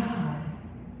to God,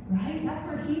 right? That's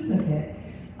where he took it.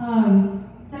 And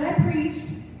I preached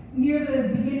near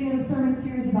the beginning of the sermon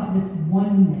series about this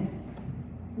oneness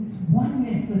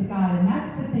with God, and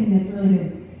that's the thing that's really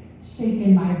been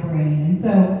shaking my brain. And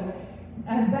so,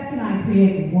 as Beck and I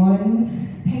create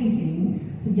one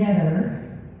painting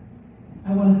together,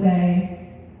 I want to say,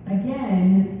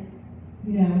 again,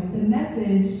 the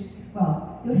message,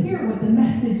 well, you'll hear what the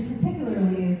message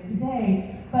particularly is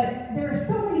today, but there are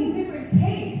so many different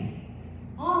takes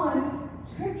on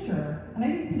Scripture. And I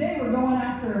think today we're going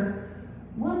after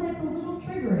one that's a little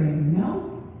triggering,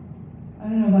 no? I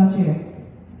don't know about you.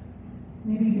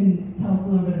 Maybe you can tell us a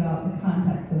little bit about the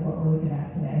context of what we're looking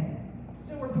at today.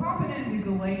 So we're popping into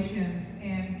Galatians,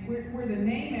 and where the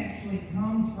name actually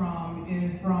comes from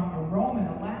is from a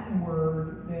Latin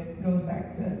word that goes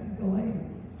back to Galate,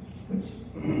 which,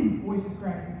 voice is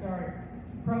cracking, sorry.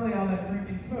 Probably all that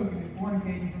drinking, smoking, and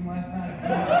fornicating from last night.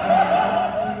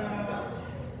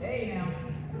 Hey now.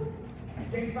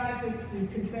 James 5 says to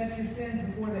confess your sins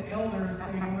before the elders so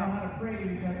you know how to pray to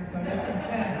each other. So just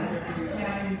confess.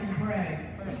 Now you can pray.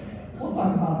 We'll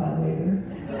talk about that later.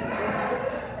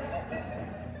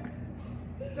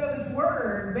 So this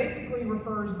word basically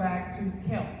refers back to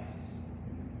Celts.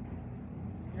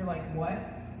 You're like, what?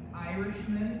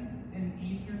 Irishmen in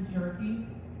Eastern Turkey?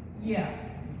 Yeah.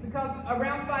 Because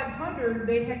around 500,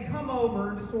 they had come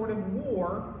over to sort of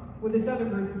war with this other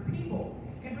group of people.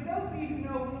 And for those of you who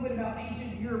know a little bit about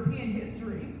ancient European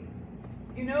history,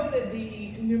 you know that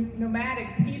the nomadic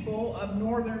people of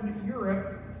northern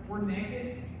Europe were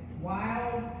naked,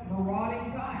 wild,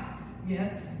 marauding types.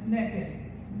 Yes, naked.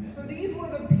 So these were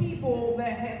the people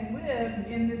that had lived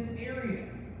in this area,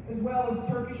 as well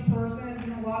as Turkish persons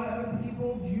and a lot of other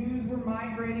people. Jews were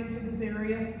migrating to this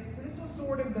area. So this was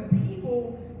sort of the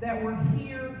people that were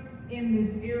here in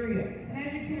this area. And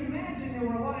as you can imagine, there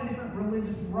were a lot of different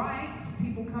religious rites,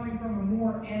 people coming from a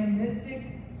more animistic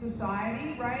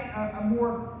society, right? A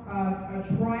more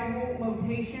tribal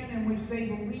location in which they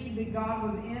believed that God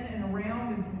was in and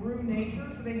around and through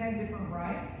nature, so they had different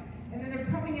rites. And then they're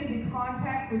coming into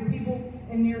contact with people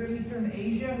in Near Eastern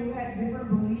Asia who had different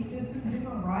belief systems,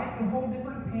 different rites, a whole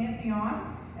different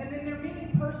pantheon. And then there are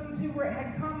many persons who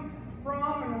had come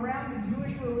from and around the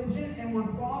Jewish religion and were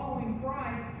following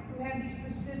Christ who had these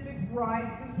specific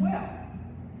rites as well.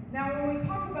 Now, when we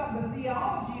talk about the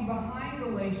theology behind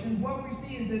Galatians, what we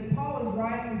see is that Paul is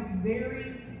writing this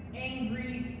very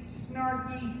angry,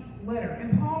 snarky letter.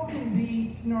 And Paul can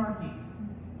be snarky.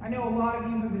 I know a lot of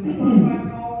you have been hurt by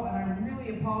Paul, and I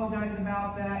really apologize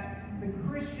about that. The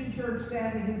Christian church,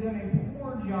 sadly, has done a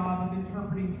poor job of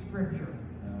interpreting Scripture.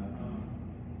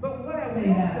 But what I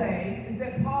will say is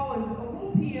that Paul is a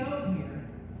little PO'd here,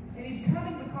 and he's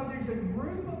coming because there's a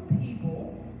group of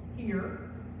people here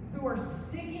who are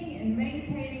sticking and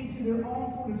maintaining to their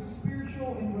own sort of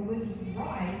spiritual and religious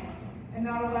rites and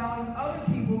not allowing other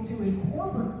people to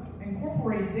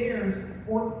incorporate theirs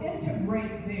or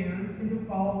integrate theirs into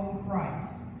following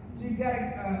Christ. So you've got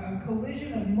a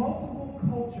collision of multiple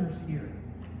cultures here.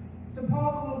 So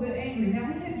Paul's a little bit angry.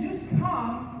 Now, he had just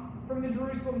come from the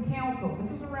Jerusalem Council.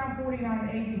 This is around 49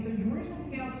 AD. So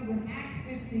Jerusalem Council in Acts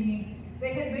 15.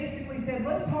 They had basically said,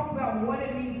 let's talk about what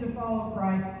it means to follow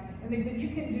Christ. And they said, you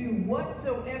can do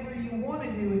whatsoever you want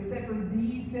to do except for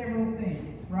these several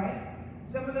things, right?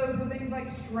 Some of those were things like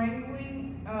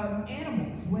strangling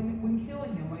animals when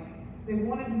killing them. Like they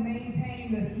wanted to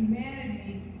maintain the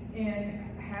humanity in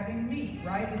having meat,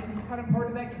 right? This is kind of part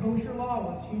of that kosher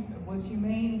law was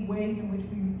humane ways in which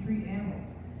we treat animals.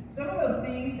 Some of the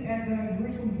things at the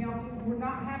Jerusalem Council were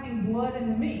not having blood in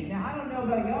the meat. Now, I don't know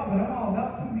about y'all, but I'm all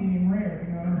about some medium rare, if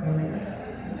you know what I'm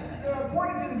saying. So,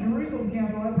 according to the Jerusalem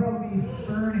Council, I'd probably be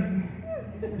burning.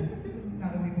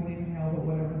 Not that we believe in hell, but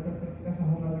whatever. That's a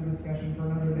whole other discussion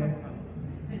for another day.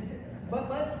 But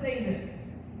let's say this.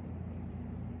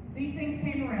 These things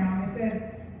came around. They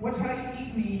said, watch how you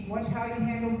eat meat, watch how you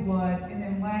handle blood, and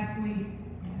then lastly,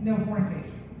 no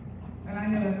fornication. And I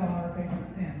know that's all our favorite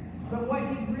sin. But what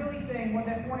he's really saying, what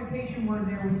that fornication word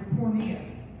there was porneia,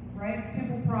 right?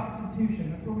 Temple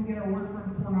prostitution. That's where we get our word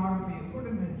from pornography. It's sort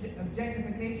of an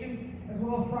objectification as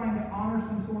well as trying to honor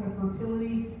some sort of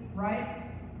fertility rights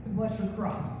to bless your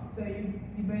crops. So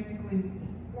you basically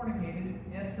fornicated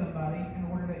at somebody in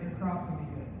order that your crops would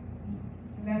be good.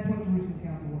 And that's what Jerusalem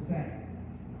Council was saying.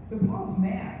 So Paul's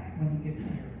mad when he gets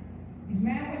here. He's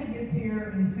mad when he gets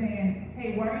here and he's saying,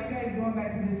 hey, why are you guys going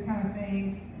back to this kind of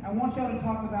thing? I want y'all to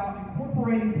talk about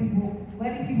incorporating people,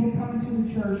 letting people come into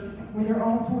the church with their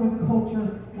own sort of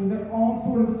culture, with their own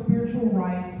sort of spiritual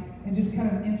rites, and just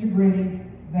kind of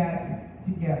integrating that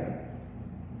together.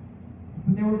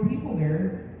 But there were people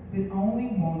there that only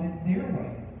wanted their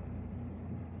way.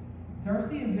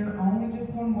 Darcy, is there only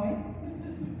just one way?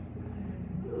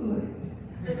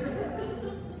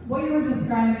 What you were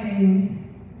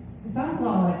describing, it sounds a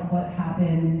lot like what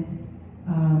happened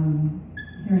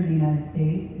here in the United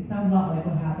States. It sounds a lot like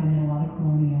what happened in a lot of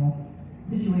colonial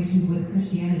situations with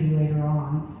Christianity later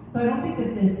on. So I don't think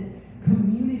that this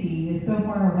community is so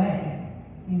far away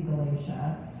in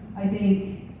Galatia. I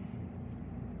think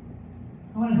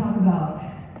I want to talk about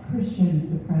Christian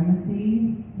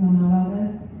supremacy. Y'all know about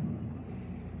this?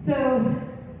 So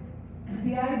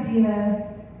the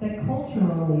idea that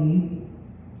culturally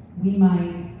we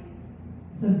might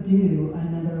subdue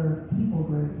another people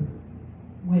group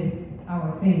with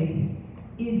our faith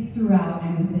is throughout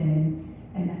and within,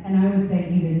 and I would say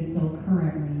even still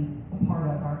currently a part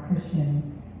of our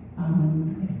Christian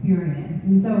experience.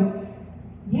 And so,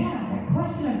 yeah, that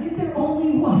question of is there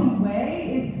only one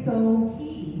way is so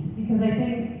key, because I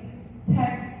think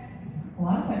a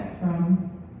lot of texts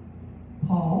from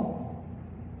Paul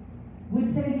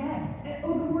would say yes.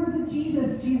 Oh, the words of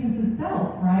Jesus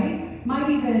himself, right, might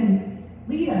even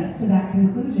lead us to that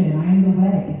conclusion. I am the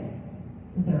way.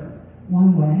 Is there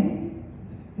one way?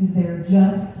 Is there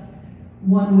just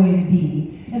one way to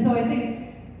be? And so I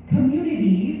think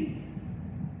communities,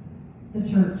 the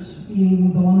church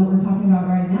being the one that we're talking about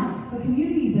right now, but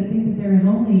communities that think that there is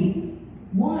only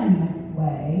one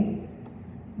way,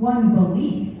 one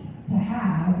belief to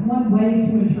have, one way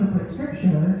to interpret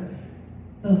Scripture,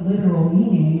 the literal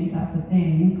meaning, if that's a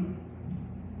thing,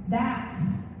 that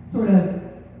sort of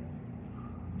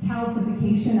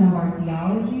calcification of our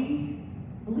theology,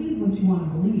 believe what you want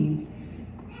to believe,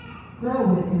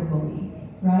 grow with your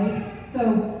beliefs, right?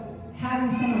 So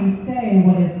having someone say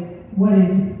what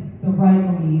is the right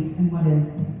belief and what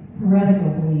is heretical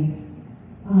belief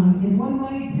is one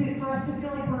way for us to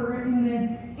feel like we're in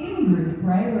the in-group,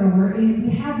 right? Or we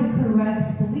have the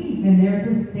correct belief, and there's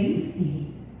a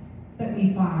safety that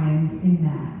we find in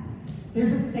that.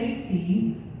 There's a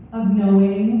safety of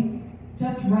knowing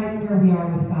just right where we are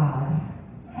with God.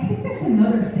 I think there's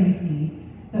another safety,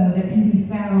 though, that can be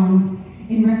found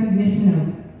in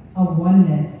recognition of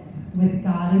oneness with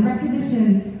God, in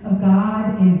recognition of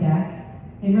God in Beck,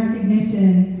 in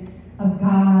recognition of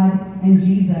God and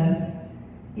Jesus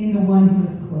in the one who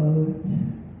is clothed,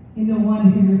 in the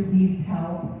one who receives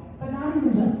help, but not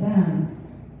even just them,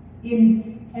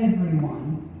 in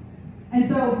everyone. And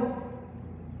so,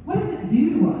 what does it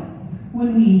do to us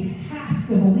when we have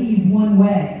to believe one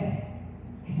way?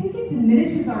 I think it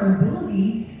diminishes our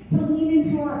ability to lean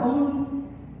into our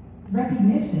own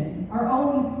recognition, our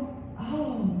own,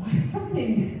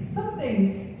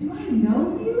 something, do I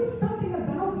know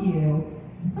you?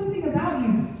 Something about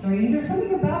you, stranger,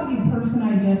 something about you, person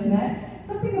I just met,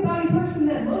 something about you, person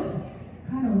that looks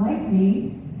kind of like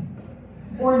me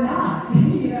or not,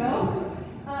 you know?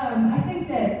 I think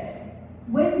that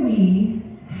when we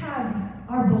have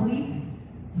our beliefs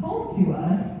told to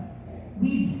us,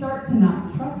 we start to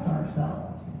not trust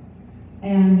ourselves.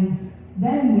 And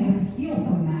then we have to heal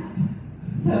from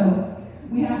that. So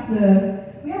we have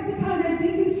to kind of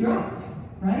deconstruct,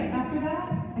 right? After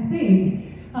that, I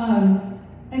think.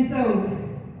 And so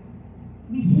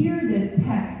we hear this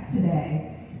text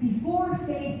today. Before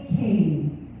faith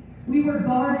came, we were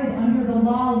guarded under the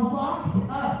law, locked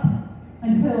up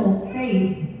until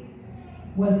faith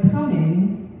was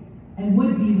coming and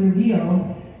would be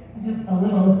revealed. Just a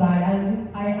little aside,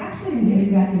 I actually am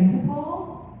getting back into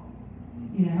Paul.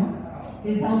 You know,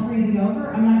 is hell freezing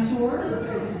over? I'm not sure.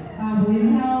 I don't believe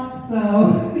in hell,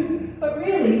 so. But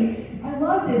really, I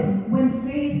love this. When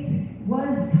faith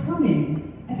was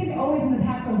coming, I think always in the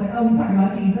past I was like, oh, he's talking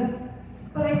about Jesus.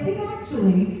 But I think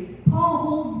actually, Paul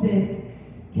holds this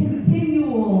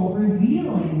continual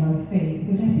revealing of faith,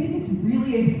 which I think is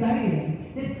really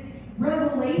exciting. This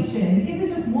revelation isn't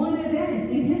just one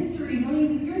event in history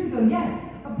millions of years ago. Yes,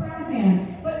 a brown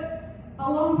man, but a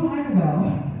long time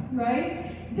ago,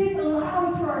 right? This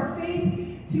allows for our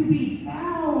faith to be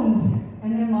found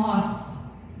and then lost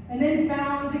and then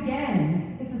found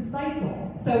again. It's a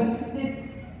cycle. So this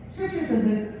scripture says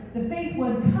this, the faith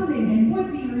was coming and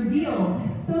would be revealed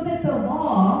so that the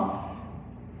law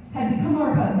had become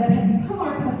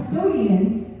our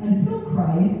custodian until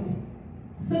Christ,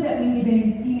 so that we may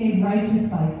be made righteous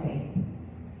by faith.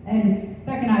 And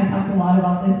Beck and I have talked a lot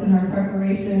about this in our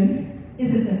preparation.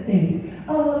 Is it the faith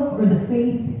of or the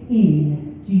faith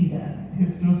in Jesus?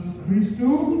 Jesus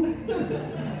Christo?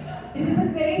 Is it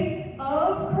the faith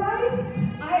of Christ?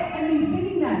 I mean,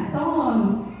 singing that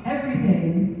song,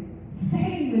 everything,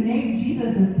 saying the name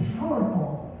Jesus is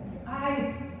powerful.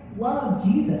 I love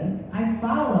Jesus. I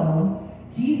follow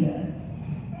Jesus.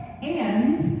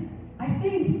 And I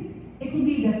think it can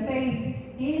be the faith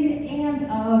in and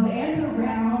of and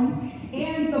around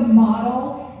and the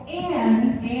model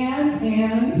and,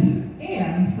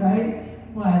 right?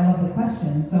 That's why I love the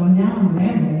question. So now I'm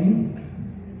rambling.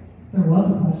 There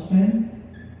was a question.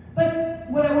 But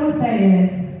what I want to say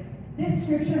is this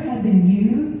scripture has been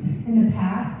used in the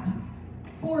past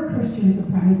for Christian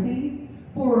supremacy,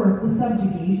 for the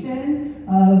subjugation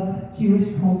of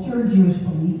Jewish culture, Jewish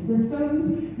belief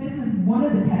systems. This is one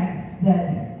of the texts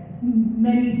that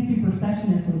many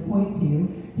supersessionists would point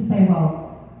to say,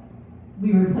 well,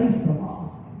 we replaced the law.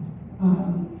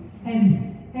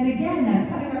 And again, that's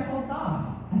cutting ourselves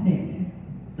off, I think.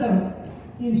 So,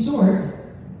 in short,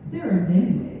 there are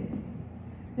many ways.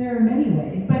 There are many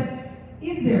ways. But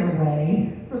is there a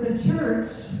way for the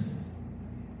church,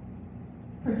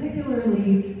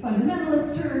 particularly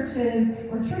fundamentalist churches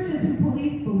or churches who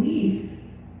police belief,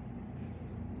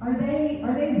 are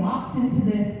they locked into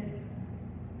this?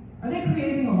 Are they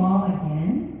creating the law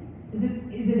again? Is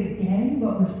it again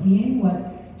what we're seeing,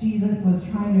 what Jesus was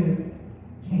trying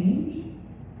to change?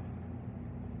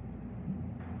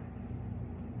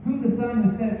 Whom the Son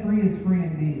has set free is free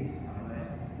indeed.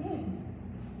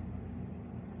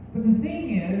 But the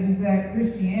thing is that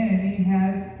Christianity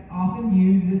has often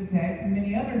used this text and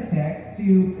many other texts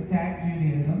to attack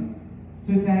Judaism,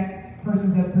 to attack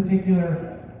persons of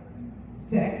particular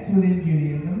sects within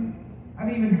Judaism.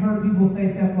 I've even heard people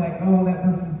say stuff like, oh, that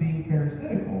person's being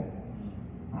pharisaical.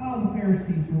 Not all the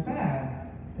Pharisees were bad.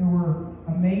 There were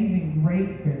amazing,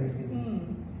 great Pharisees.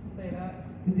 Say that.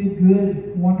 That did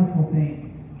good, wonderful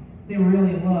things. They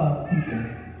really loved people.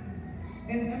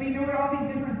 And I mean, there were all these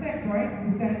different sects,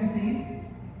 right? The Sadducees.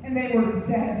 And they were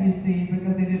sad, you see,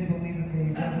 because they didn't believe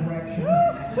in the resurrection.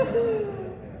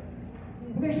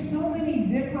 But there's so many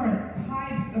different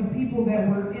types of people that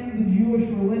were in the Jewish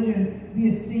religion. The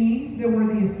Essenes, there were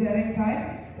the ascetic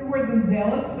types. There were the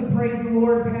zealots, the praise the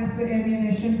Lord, pass the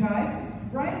ammunition types,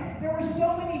 right? There were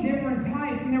so many different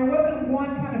types, and there wasn't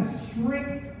one kind of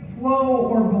strict flow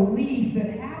or belief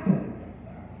that happened.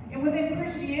 And within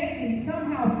Christianity,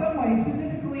 somehow, some way,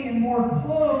 specifically in more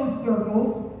closed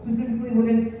circles, specifically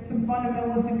within some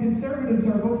fundamentalist and conservative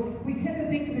circles, we tend to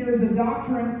think that there is a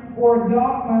doctrine or a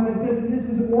dogma that says that this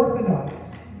is orthodox.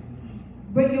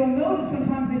 But you'll notice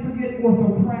sometimes they forget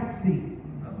orthopraxy.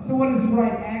 So what does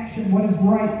right action, what does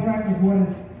right practice, what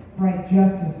does right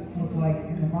justice look like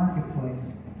in the marketplace?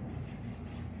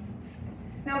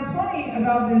 Now it's funny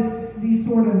about these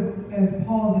sort of, as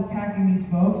Paul is attacking these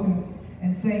folks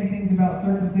and saying things about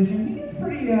circumcision, he gets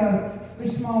pretty,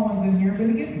 there's small ones in here, but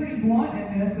he gets pretty blunt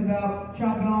in this about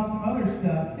chopping off some other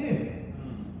stuff too.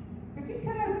 Because he's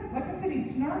kind of, like I said,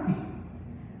 he's snarky.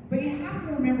 But you have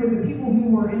to remember that people who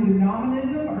were into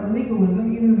nominalism or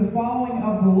legalism, either the following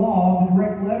of the law, the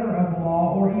direct letter of the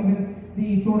law, or even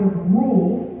the sort of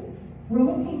rule, were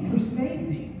looking for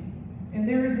safety. And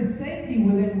there is a safety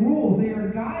within rules. They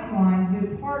are guidelines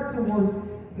that point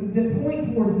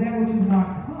towards that which is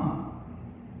not come.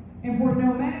 And for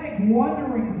nomadic,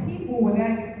 wandering people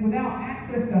without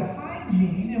access to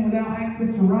hygiene and without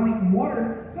access to running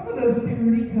water, some of those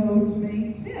purity codes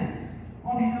made sense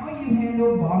on how you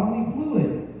handle bodily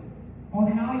fluids,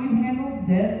 on how you handle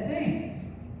dead things,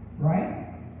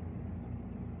 right?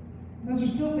 Those are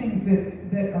still things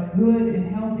that are good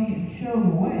and healthy and show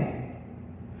the way.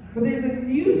 But there's a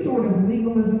new sort of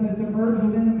legalism that's emerged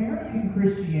within American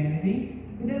Christianity.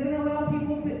 It doesn't allow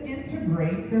people to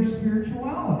integrate their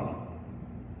spirituality.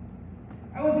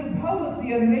 I was in Publix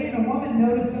the other day, and a woman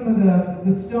noticed some of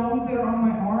the stones that are on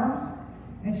my arms,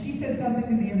 and she said something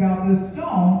to me about those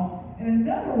stones. And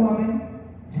another woman,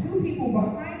 two people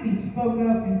behind me, spoke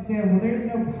up and said, well, there's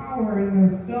no power in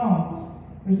those stones.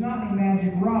 There's not any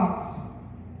magic rocks.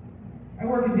 I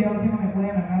work in downtown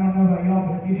Atlanta, and I don't know about y'all,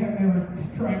 but if you have ever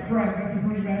tried crack, that's a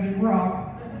pretty magic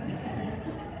rock.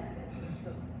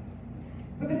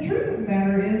 But the truth of the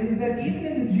matter is that even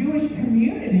in the Jewish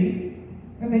community,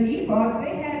 and the ephods,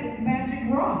 they had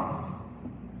magic rocks.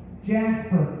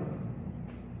 Jasper,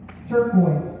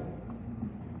 turquoise.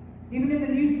 Even in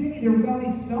the New City, there was all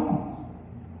these stones.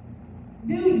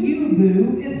 Do you,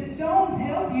 boo. If stones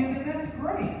help you, then that's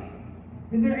great.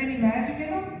 Is there any magic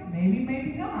in them? Maybe,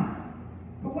 maybe not.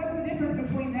 But what's the difference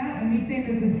between that and me saying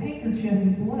that this handkerchief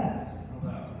is blessed?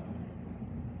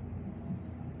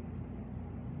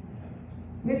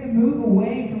 We have to move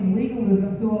away from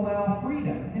legalism to allow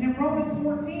freedom. And in Romans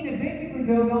 14, it basically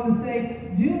goes on to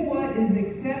say, do what is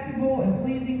acceptable and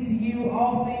pleasing to you.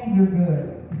 All things are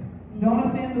good. Don't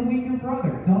offend the weaker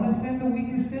brother. Don't offend the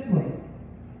weaker sibling.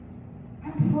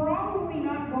 I'm probably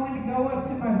not going to go up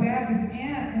to my Baptist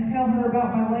aunt and tell her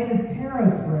about my latest tarot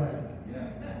spread.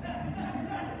 Yes.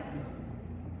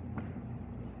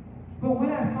 But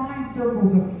when I find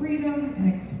circles of freedom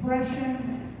and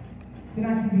expression, then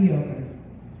I can be open.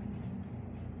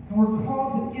 And we're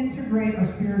called to integrate our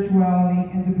spirituality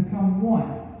and to become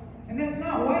one. And that's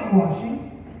not whitewashing.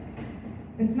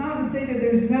 It's not to say that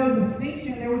there's no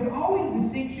distinction. There was always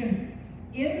distinction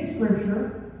in the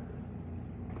Scripture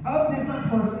of different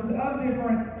persons, of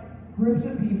different groups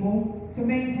of people to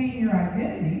maintain your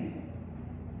identity.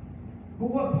 But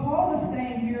what Paul is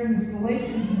saying here in this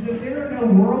Galatians is that there are no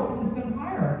world system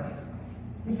hierarchies.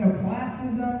 There's no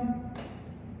classism.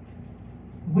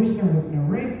 I wish there was no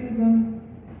racism.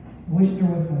 I wish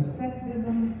there was no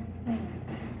sexism.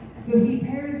 So he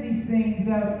pairs these things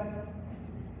up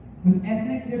with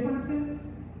ethnic differences,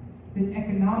 then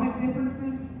economic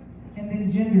differences, and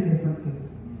then gender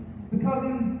differences. Because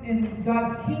in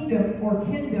God's kingdom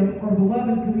or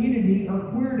beloved community or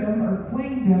queerdom or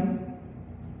queendom,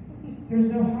 there's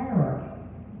no hierarchy.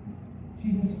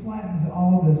 Jesus flattens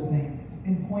all of those things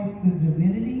and points to the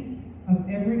divinity of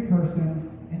every person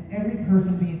and every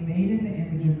person being made in the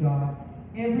image of God,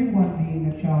 everyone being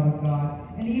a child of God.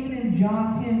 And even in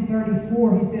John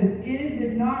 10:34, he says, is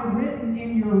it not written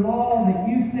in your law that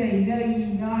you say, know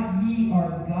ye not, ye are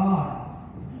gods?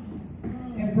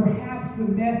 And perhaps the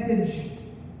message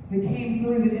that came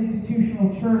through the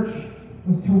institutional church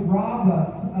was to rob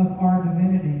us of our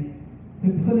divinity, to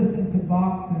put us into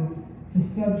boxes, to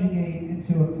subjugate and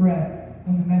to oppress,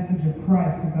 when the message of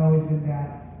Christ has always been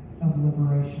that of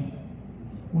liberation.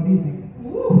 What do you think?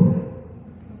 Ooh.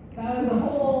 That was the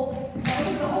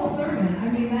whole sermon.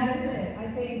 I mean, that is it.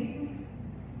 I think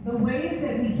the ways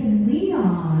that we can lean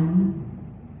on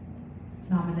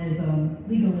nominalism,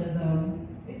 legalism,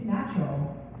 it's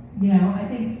natural. You know, I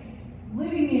think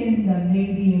living in the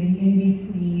maybe and the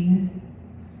in-between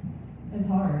is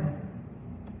hard.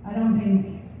 I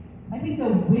think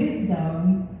the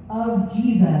wisdom of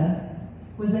Jesus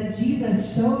was that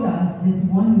Jesus showed us this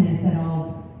oneness at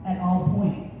all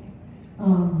points.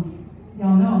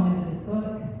 Y'all know I'm into this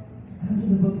book. Come to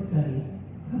the book study.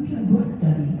 Come to the book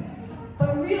study.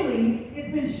 But really,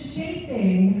 it's been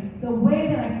shaping the way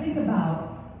that I think about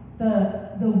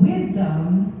the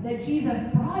wisdom that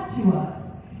Jesus brought to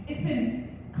us. It's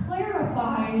been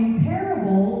clarifying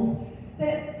parables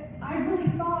that I really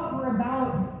thought were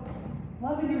about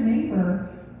loving your neighbor.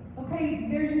 Okay,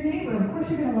 there's your neighbor. Of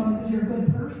course you're going to love him because you're a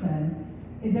good person.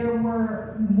 There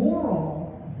were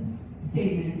moral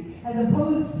statements as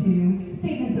opposed to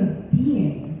statements of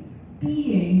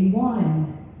being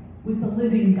one with the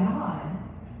living God,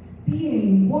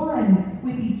 being one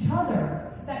with each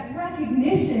other. That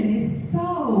recognition is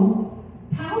so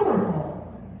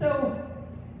powerful. So,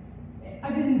 I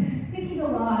I've been thinking a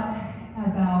lot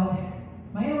about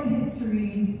my own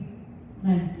history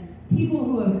and people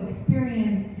who have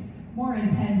experienced more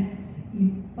intense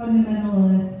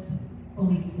fundamentalist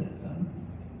belief systems.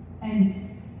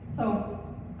 And so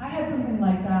I had something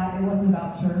like that. It wasn't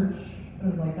about church, but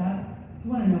it was like that. If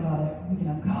you want to know about it, we can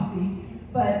have coffee.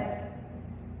 But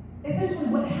essentially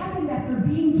what happened after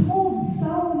being told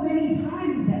so many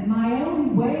times that my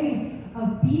own way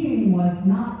of being was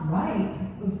not right,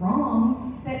 was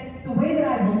wrong, that the way that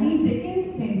I believed, the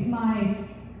instinct, my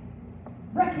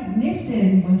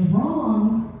recognition was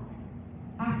wrong,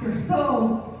 after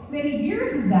so many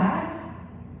years of that,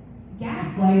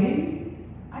 gaslighting,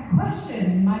 I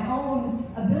questioned my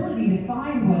own ability to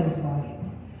find what is right.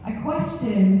 I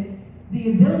questioned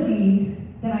the ability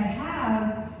that I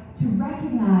have to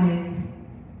recognize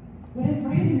what is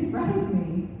right in front of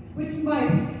me, which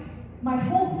my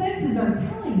whole senses are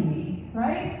telling me,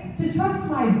 right? To trust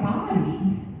my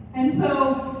body. And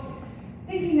so,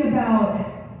 thinking about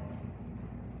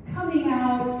coming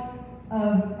out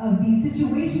of these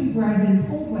situations where I've been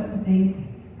told what to think,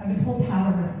 I've been told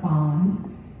how to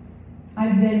respond,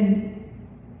 I've been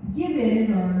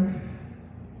given, or,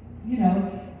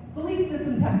 belief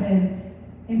systems have been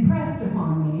impressed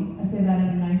upon me. I say that in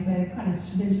a nice way, kind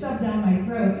of been shoved down my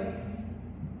throat.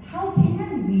 How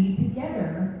can we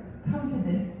together come to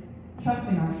this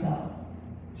trusting ourselves?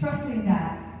 Trusting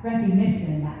that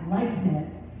recognition, that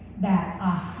likeness, that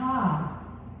aha,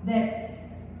 that,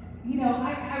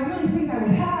 I really think I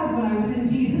would have when I was in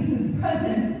Jesus'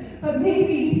 presence, but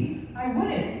maybe I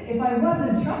wouldn't if I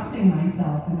wasn't trusting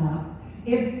myself enough,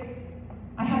 if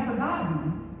I had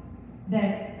forgotten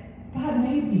that God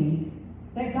made me,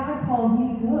 that God calls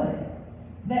me good,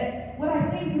 that what I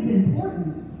think is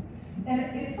important. And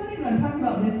it's funny that I'm talking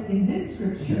about this in this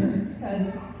scripture,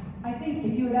 because I think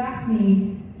if you had asked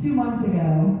me 2 months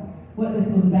ago what this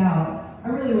was about, I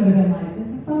really would have been like, this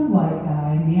is some white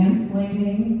guy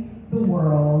mansplaining the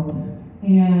world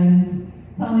and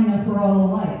telling us we're all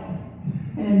alike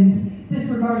and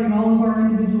disregarding all of our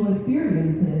individual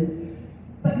experiences.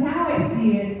 But now I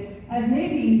see it as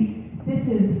maybe this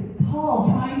is Paul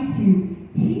trying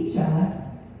to teach us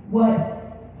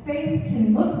what faith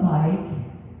can look like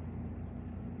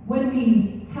when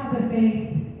we have the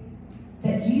faith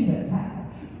that Jesus had,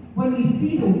 when we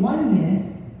see the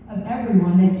oneness of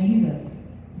everyone that Jesus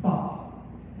saw.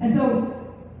 And so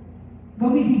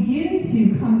when we begin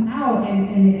to come out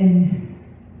and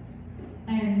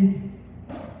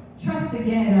trust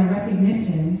again our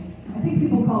recognition, I think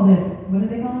people call this, what do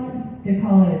they call it? They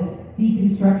call it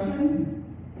deconstruction.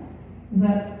 It's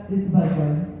a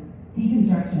buzzword.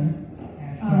 Deconstruction.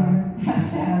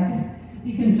 Hashtag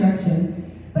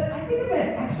deconstruction. But I think of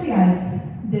it actually as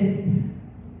this,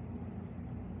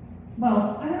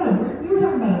 well, I don't know, we were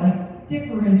talking about it like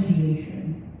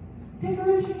differentiation.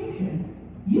 Differentiation.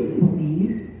 You can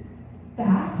believe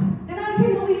that, and I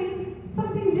can believe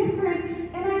something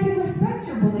different, and I can respect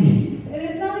your belief. And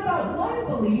it's not about one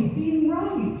belief being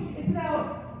right. It's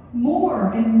about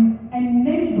more and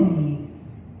many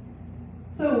beliefs.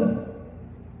 So,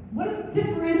 what is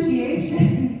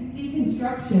differentiation,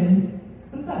 deconstruction,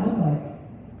 what does that look like?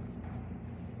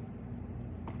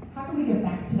 How can we get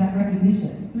back to that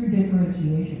recognition through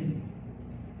differentiation?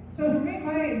 So for me,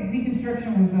 my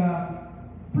deconstruction was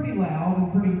pretty loud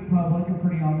and pretty public and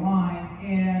pretty online.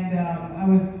 And I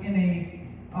was in a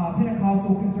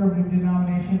Pentecostal conservative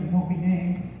denomination that won't be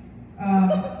named.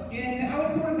 And I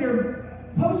was sort of their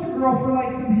poster girl for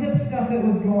like some hip stuff that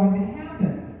was going to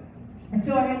happen. And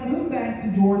so I had moved back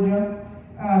to Georgia,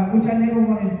 which I never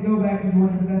wanted to go back to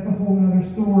Georgia, but that's a whole other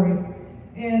story.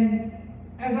 And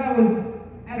as I was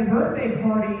at a birthday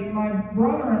party, my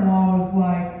brother-in-law was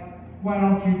like, "Why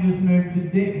don't you just move to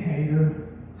Decatur?"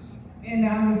 And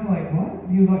I was like, "What?"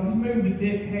 He was like, "Just move to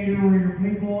Decatur where your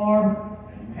people are."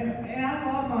 And I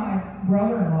love my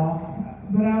brother-in-law,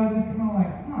 but I was just kind of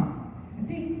like, huh. And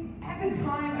see, at the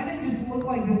time, I didn't just look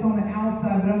like this on the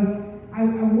outside, but I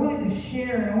wanted to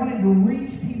share, and I wanted to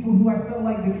reach people who I felt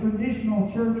like the traditional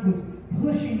church was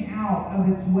pushing out of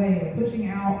its way, pushing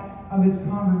out of its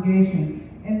congregations.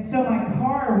 And so my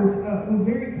car was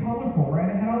very colorful, right?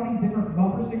 I had all these different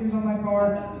bumper stickers on my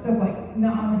car, stuff like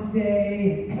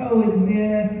Namaste, and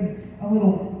Coexist, and a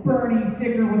little Bernie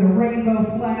sticker with a rainbow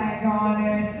flag on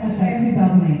it. Hashtag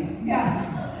 2008. Yes.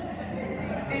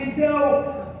 And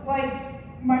so, like,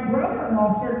 my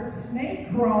brother-in-law starts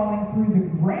snake crawling through the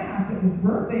grass at this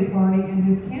birthday party in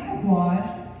his camouflage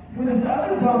with this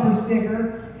other bumper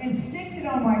sticker and sticks it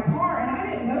on my car, and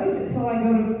I didn't notice it till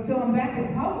I'm back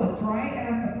at Publix, right?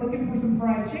 And I'm looking for some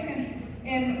fried chicken,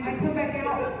 and I come back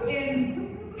out, and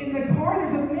in the car,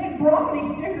 there's a Mitt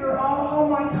Romney sticker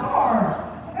on my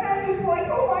car. And I'm just like,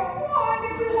 oh my God,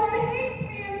 everyone hates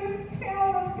me in this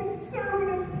town of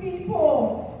conservative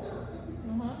people.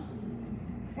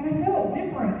 And I felt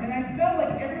different, and I felt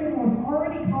like everyone was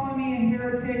already calling me a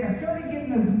heretic. I started getting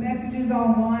those messages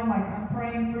online like, I'm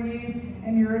praying for you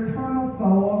and your eternal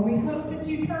soul. We hope that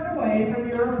you turn away from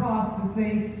your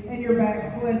apostasy and your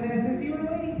backslidness. As you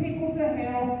are leading people to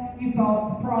hell, you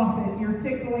false prophet, you're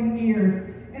tickling ears.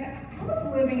 And I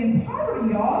was living in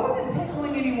poverty, y'all. I wasn't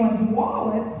tickling anyone's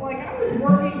wallets. Like, I was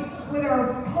working with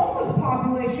our homeless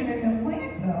population in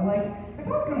Atlanta. Like, if I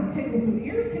was going to tickle some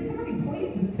ears, can somebody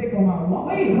please just tickle my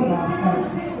wallet? Wait, what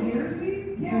does tickle ears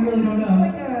mean? Yeah, I really don't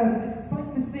know. It's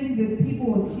like this thing that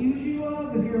people accuse you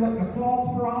of if you're like a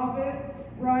false prophet,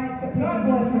 right? So God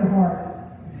bless their hearts.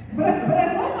 But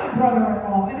I love my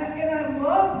brother-in-law, and I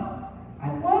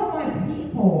love my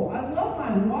people. I love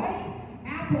my white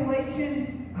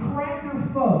Appalachian cracker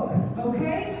folk,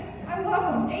 okay? I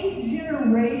love them. 8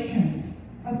 generations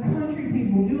of country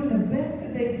people doing the best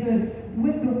that they could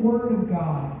with the Word of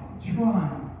God,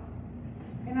 trying.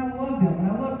 And I love them. And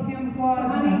I love camouflage. So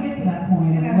how do you get to that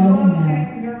point? And I love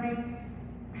taxidermy.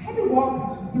 I had to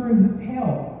walk through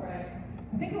hell. Right.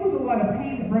 I think it was a lot of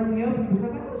pain that broke me open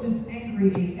because I was just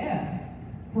angry AF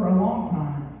for a long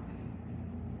time.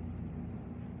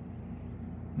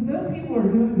 But those people are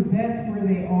doing the best where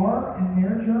they are in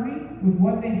their journey with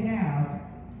what they have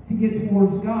to get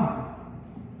towards God.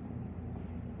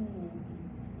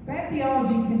 Bad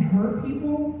theology can hurt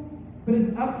people, but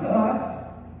it's up to us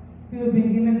who have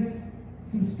been given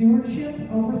some stewardship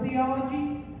over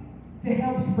theology to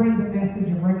help spread the message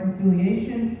of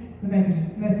reconciliation, the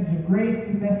message of grace,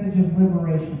 the message of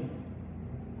liberation.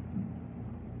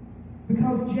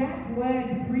 Because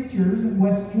jack-leg preachers in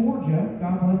West Georgia,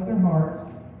 God bless their hearts,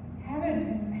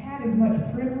 haven't had as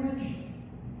much privilege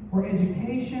or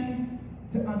education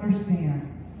to understand.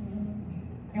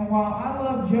 And while I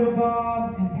love Joe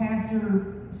Bob and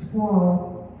Pastor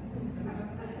Squirrel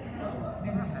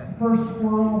and First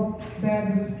Squirrel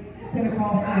Baptist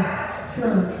Pentecostal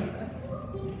Church,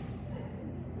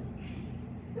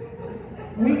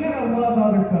 we gotta love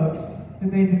other folks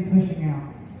that they've been pushing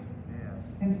out.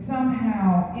 And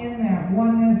somehow in that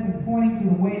oneness and pointing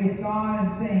to the weight of God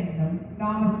and saying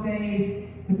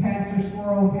namaste to Pastor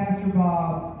Squirrel and Pastor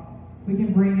Bob, we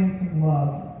can bring in some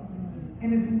love.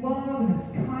 And it's love and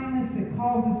it's kindness that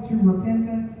calls us to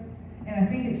repentance. And I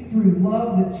think it's through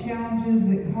love that challenges,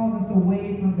 that calls us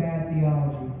away from bad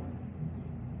theology.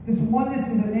 This oneness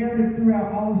is a narrative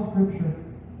throughout all of Scripture.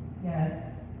 Yes.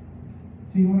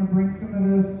 So you want to bring some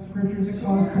of those scriptures that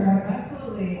call us to Sure, oneness?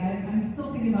 absolutely. I'm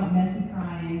still thinking about messy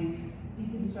crying,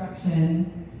 deconstruction.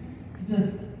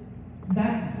 Just,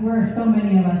 that's where so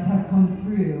many of us have come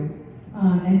through.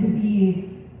 And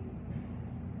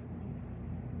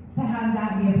to have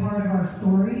that be a part of our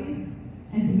stories,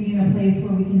 and to be in a place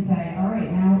where we can say, all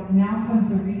right, now comes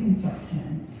the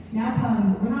reconstruction. Now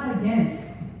comes, we're not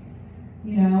against,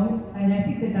 and I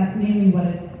think that that's mainly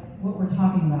what we're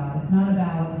talking about. It's not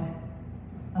about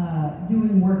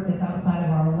doing work that's outside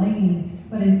of our lane,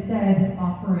 but instead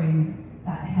offering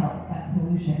that help, that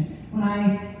solution. When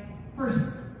I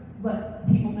first let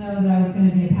people know that I was going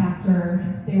to be a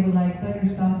pastor, they were like, but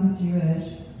your spouse is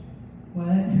Jewish. What?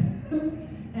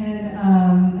 And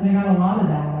I got a lot of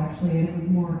that, actually, and it was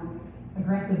more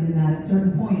aggressive than that at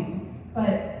certain points.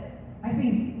 But I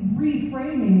think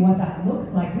reframing what that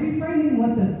looks like, reframing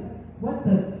what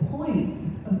the point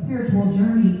of spiritual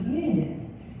journey is.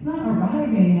 It's not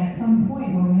arriving at some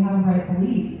point where we have right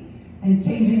belief and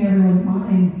changing everyone's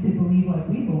minds to believe like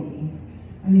we believe.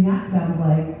 I mean, that sounds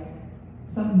like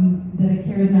something that a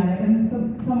charismatic, and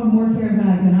someone more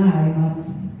charismatic than I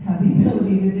must have the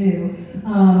ability to do.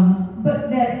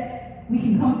 But that we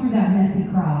can come through that messy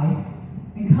cry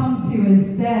and come to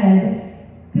instead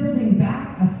building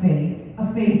back a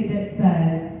faith that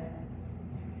says,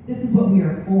 this is what we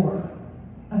are for.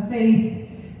 A faith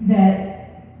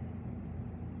that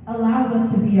allows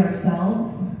us to be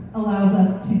ourselves, allows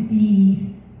us to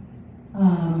be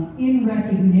in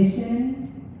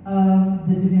recognition of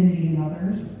the divinity in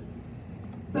others.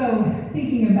 So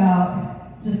thinking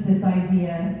about just this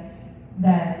idea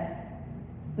that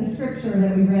the scripture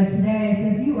that we read today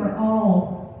says you are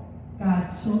all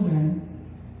God's children,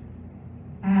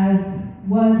 as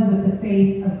was with the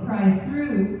faith of Christ,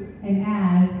 through and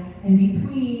as and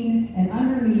between and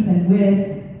underneath and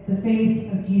with the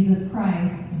faith of Jesus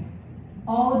Christ.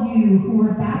 All of you who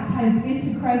were baptized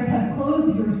into Christ have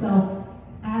clothed yourself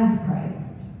as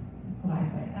Christ. That's what I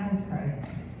say, as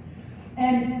Christ.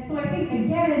 And so I think,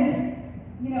 again,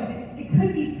 it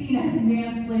could be seen as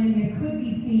mansplaining, it could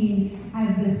be seen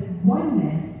as this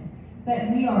oneness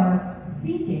that we are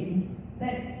seeking,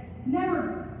 that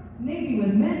never maybe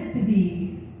was meant to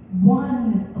be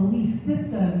one belief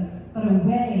system, but a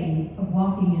way of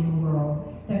walking in the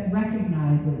world that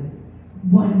recognizes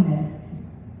oneness.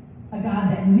 A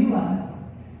God that knew us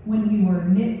when we were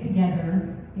knit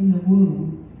together in the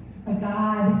womb. A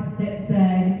God that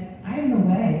said, I am the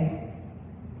way,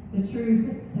 the truth,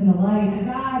 and the light. A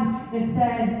God that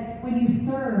said, when you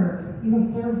serve, you have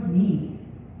served me.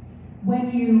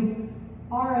 When you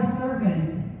are a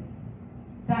servant,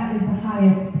 that is the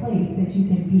highest place that you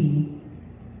can be.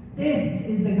 This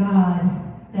is the God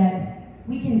that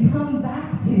we can come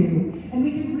back to, and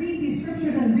we can read these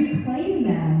scriptures and reclaim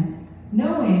them,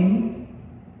 knowing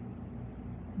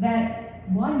that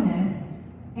oneness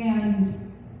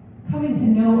and coming to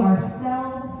know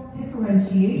ourselves,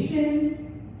 differentiation,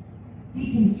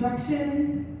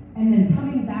 deconstruction, and then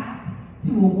coming back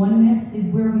to a oneness is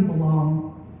where we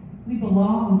belong. We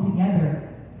belong together.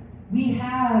 We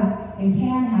have and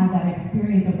can have that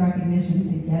experience of recognition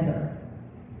together.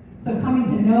 So coming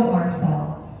to know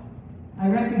ourselves, I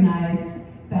recognized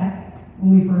Beck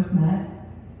when we first met,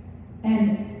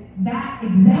 and that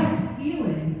exact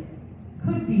feeling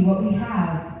could be what we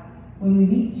have when we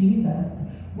meet Jesus,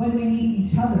 when we meet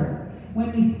each other,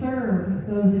 when we serve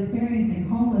those experiencing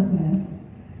homelessness.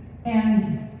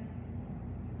 And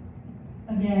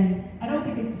again, I don't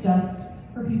think it's just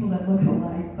for people that look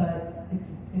alike, but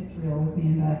it's real with me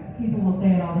and Beck. People will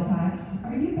say it all the time.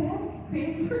 Are you Beck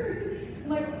Cranford? I'm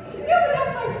like, yeah, but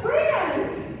that's my friend.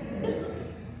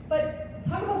 But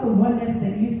talk about the oneness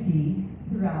that you see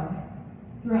throughout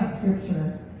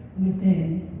Scripture and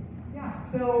within. Yeah,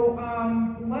 so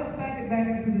let's back it back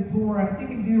up to the Torah. I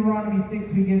think in Deuteronomy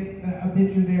 6 we get a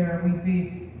picture there, and we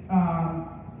see,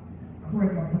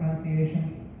 correct my pronunciation,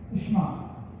 Shema.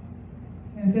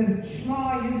 And it says,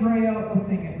 Shema Yisrael, let's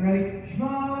sing it, ready?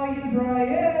 Shema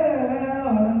Yisrael,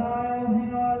 Adonai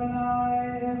Eloheinu Adonai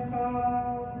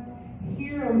Echad.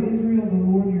 Hear, O Israel, the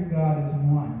Lord your God is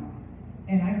one.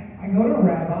 And I go to a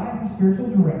rabbi for spiritual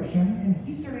direction, and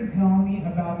he started telling me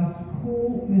about this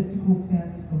cool mystical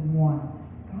sense of one.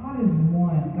 God is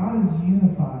one. God is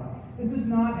unified. This is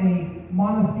not a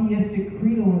monotheistic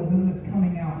creedalism that's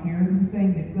coming out here. This is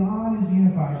saying that God is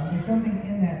unified. And there's something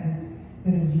in that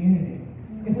is unity.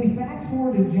 If we fast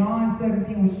forward to John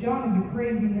 17, which John is a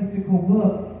crazy mystical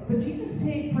book, but Jesus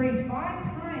prays 5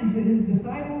 times that his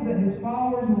disciples and his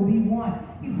followers will be one.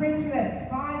 He prays for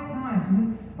that 5 times. He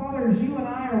says, Father, as you and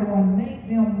I are one, make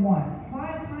them one.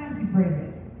 5 times he prays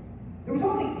it.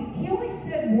 He only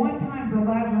said 1 time for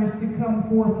Lazarus to come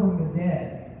forth from the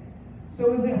dead.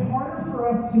 So is it harder for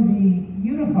us to be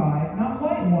unified, not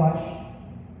whitewashed,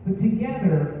 but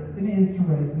together than it is to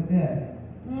raise the dead?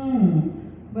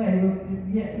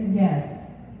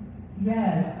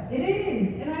 Yes, it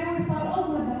is. And I always thought, oh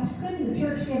my gosh, couldn't the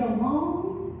church get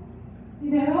along?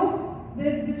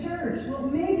 The church. Well,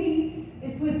 maybe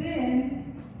it's within,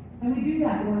 and we do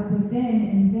that work within,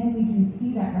 and then we can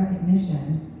see that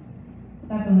recognition.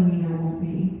 That doesn't mean there won't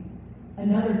be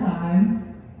another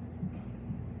time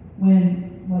when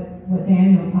what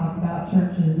Daniel talked about,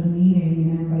 churches and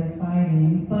meeting and everybody's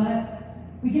fighting, but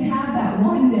we can have that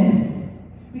oneness.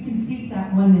 We can seek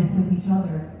that oneness with each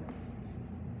other.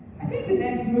 I think the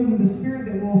next move of the Spirit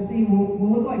that we'll see will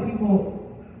look like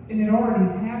people, and it already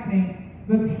is happening,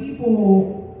 but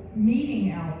people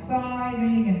meeting outside,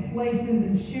 meeting in places,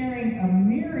 and sharing a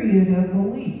myriad of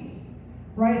beliefs,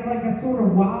 right? Like a sort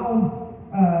of wild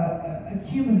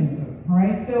ecumenism,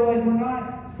 right? So like we're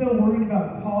not so worried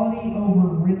about polity over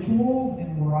rituals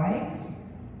and rites,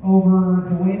 over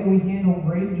the way that we handle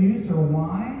grape juice or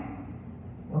wine,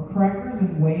 or crackers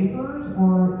and wafers,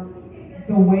 or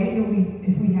the way that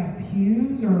if we have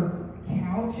pews or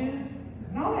couches,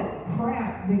 and all that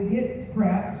crap that gets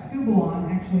crap. Scubalon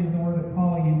actually is the word that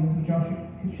Paul uses, which y'all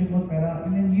should look that up,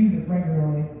 and then use it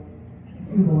regularly.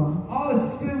 Scubalon. All the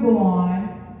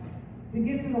scubalon that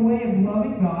gets in the way of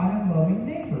loving God and loving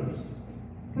neighbors.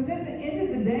 Because at the end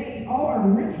of the day, all our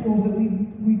rituals that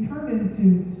we turn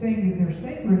into saying that they're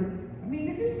sacred, I mean,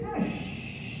 they're just kind of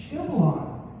scubalon.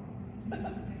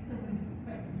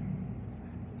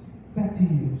 Back to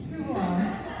you.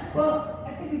 Well,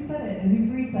 I think we've said it and we've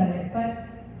resaid it, but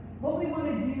what we want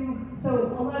to do,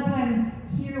 so a lot of times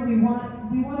here we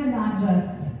want to not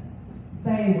just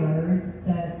say words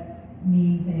that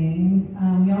mean things.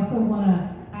 We also want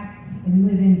to act and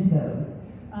live into those.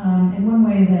 And one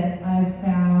way that I've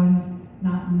found,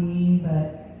 not me,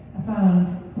 but I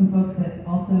found some folks that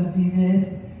also do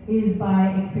this, is by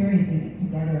experiencing it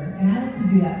together. And I like to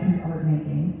do that through art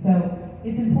making. So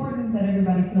it's important that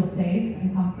everybody feels safe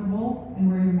and comfortable and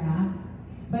wear your masks.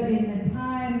 But in the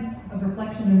time of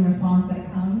reflection and response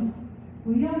that comes,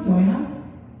 will you all join us?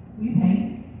 Will you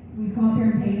paint? Will you come up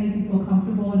here and paint as you feel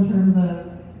comfortable in terms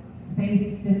of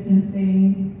space,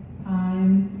 distancing,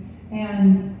 time?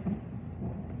 And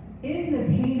in the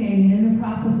painting, in the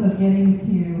process of getting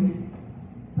to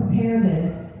prepare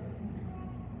this,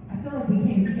 I feel like we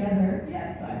came together.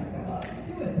 Yes, I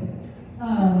do it.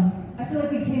 I feel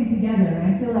like we came together,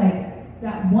 and I feel like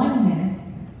that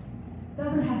oneness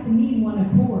doesn't have to mean one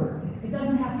accord. It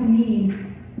doesn't have to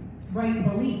mean right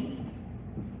belief,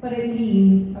 but it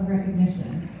means a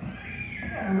recognition.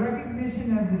 Yeah, a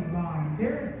recognition of the divine.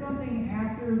 There is something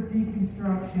after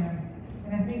deconstruction,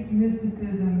 and I think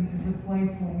mysticism is a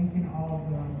place where we can all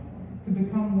go to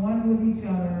become one with each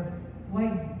other,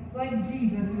 like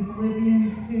Jesus in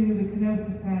Philippians 2, the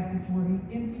kenosis passage, where he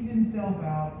emptied himself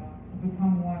out to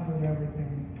become one with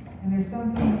everything. And there's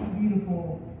something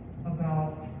beautiful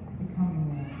about becoming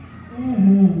one.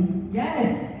 Mm-hmm.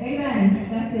 Yes, amen.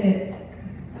 That's it.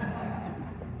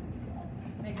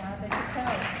 May God make it so.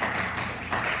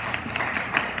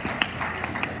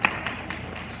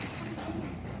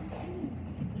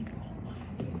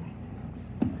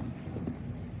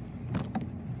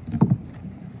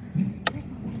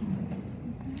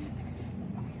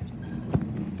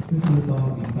 This is a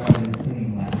song we started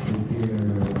singing last week here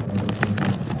at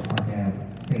Park Ave,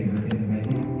 favorite in the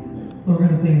making. So we're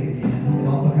going to sing it again. It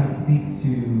also kind of speaks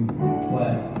to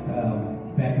what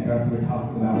Beck and Darcy were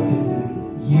talking about, which is this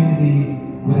unity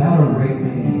without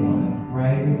erasing anyone,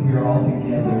 right? We are all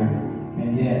together,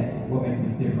 and yet what makes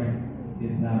us different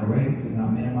is not erased, is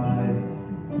not minimized.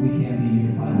 We can be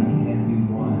unified, we can be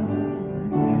one,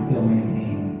 and still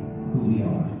maintain who we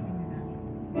are.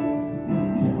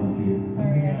 Check 1, 2.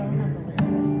 Sorry, I don't have the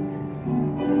lyrics.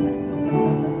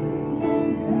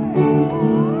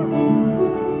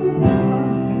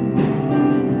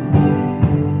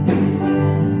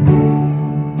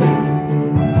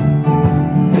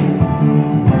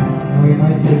 And we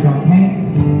invite you to come paint.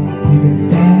 You can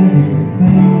stand, you can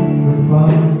sing,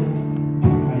 respond,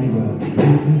 how you will. You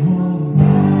can hold my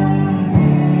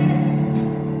hand,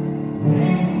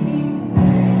 make me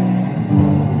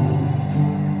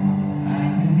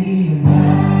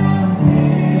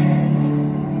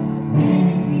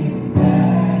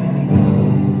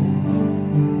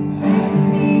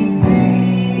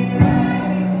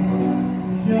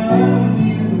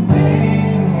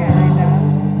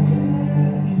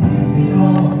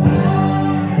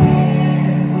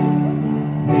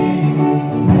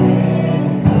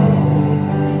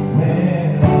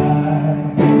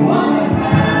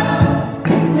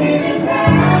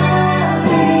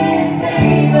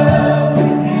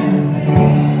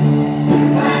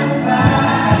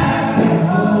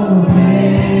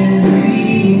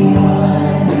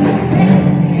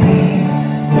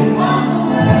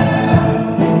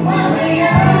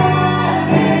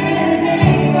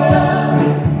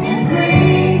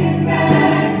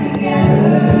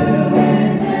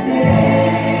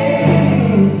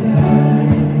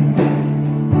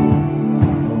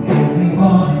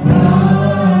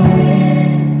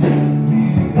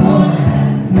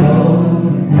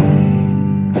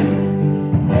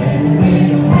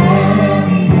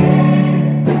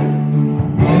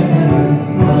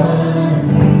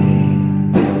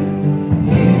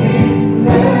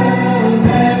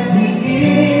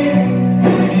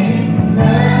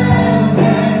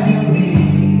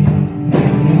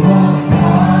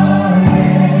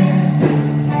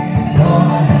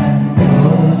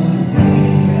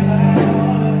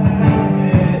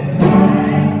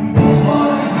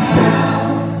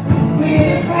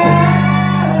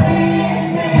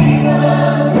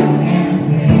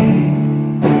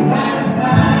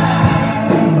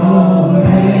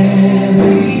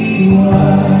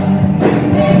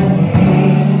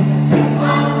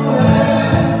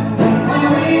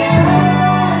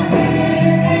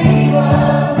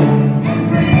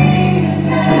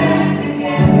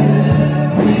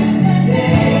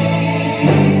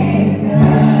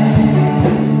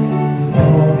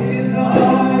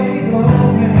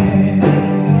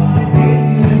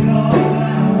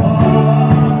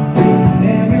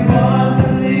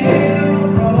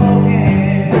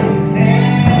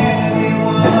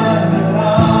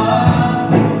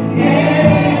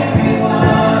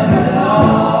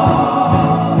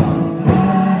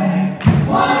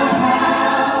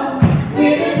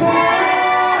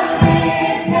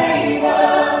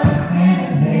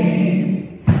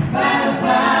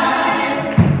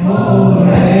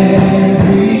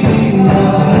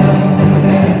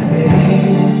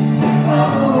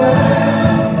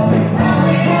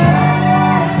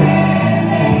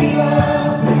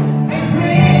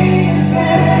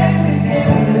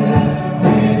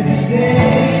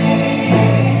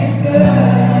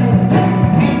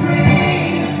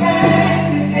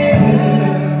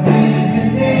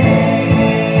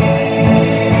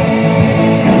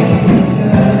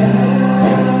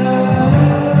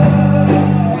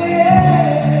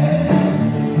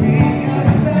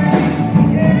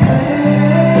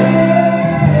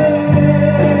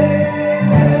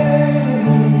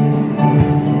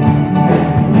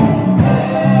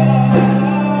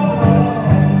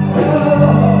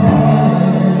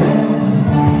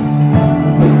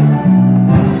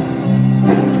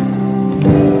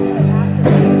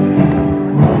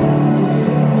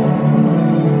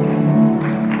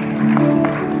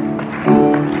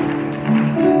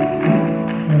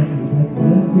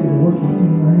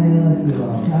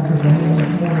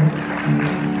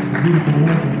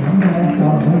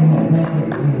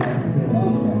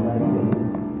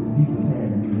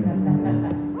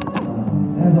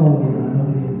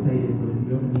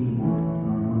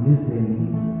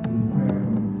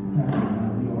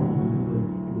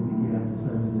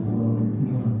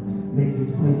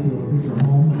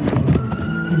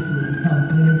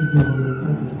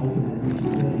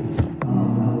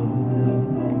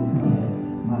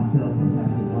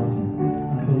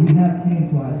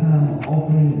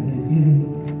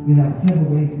We have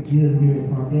several ways to give here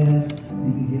at Park Ave.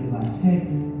 You can give by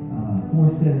text,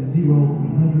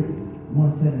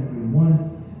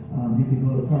 470-300-1731. You can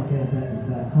go to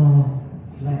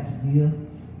parkavebaptist.com/give.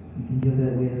 You can give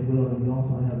that way as well, and we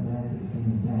also have baskets in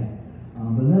the back.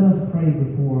 But let us pray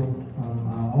before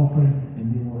our offering, and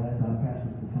then we'll ask our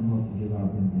pastors to come up and give our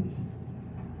benediction.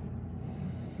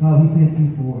 God, we thank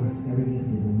you for every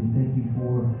gift, and we thank you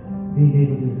for being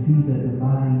able to see the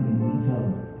divine in each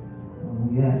other.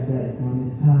 We ask that from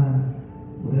this time,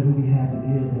 whatever we have to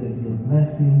give, that it be a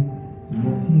blessing to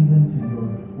your kingdom, to your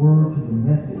word, to your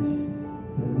message,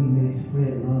 so that we may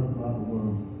spread love throughout the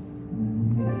world, and we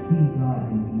may see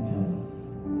God in each other.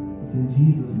 It's in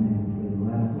Jesus' name we pray, the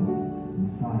radical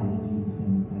Messiah. In Jesus'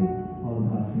 name we pray. All of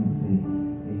God's saints say,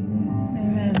 amen.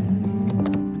 Amen.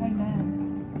 Amen.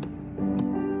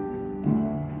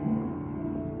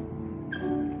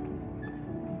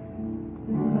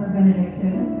 This is our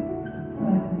benediction.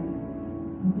 But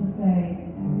I'll just say,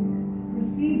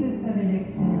 receive this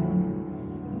benediction.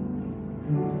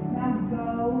 Now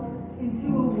go into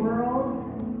a world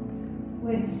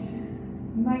which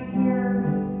you might hear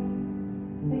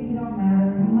that you don't matter.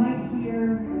 You might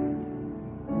hear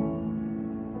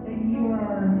that you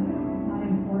are not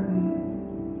important.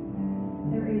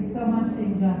 There is so much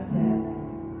injustice.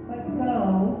 But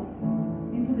go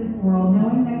into this world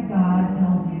knowing that God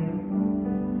tells you,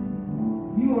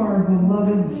 You are a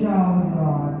beloved child of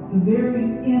God. The very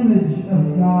image of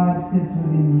God sits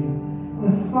within you.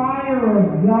 The fire of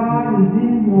God is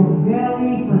in your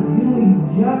belly for doing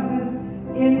justice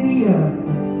in the earth.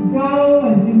 Go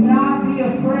and do not be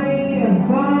afraid of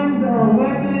guns or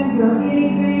weapons or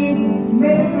anything.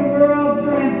 Make the world,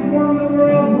 transform the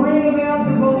world, bring about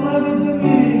the beloved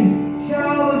community,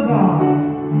 child of God.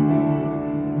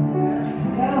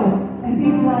 go and be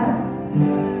blessed.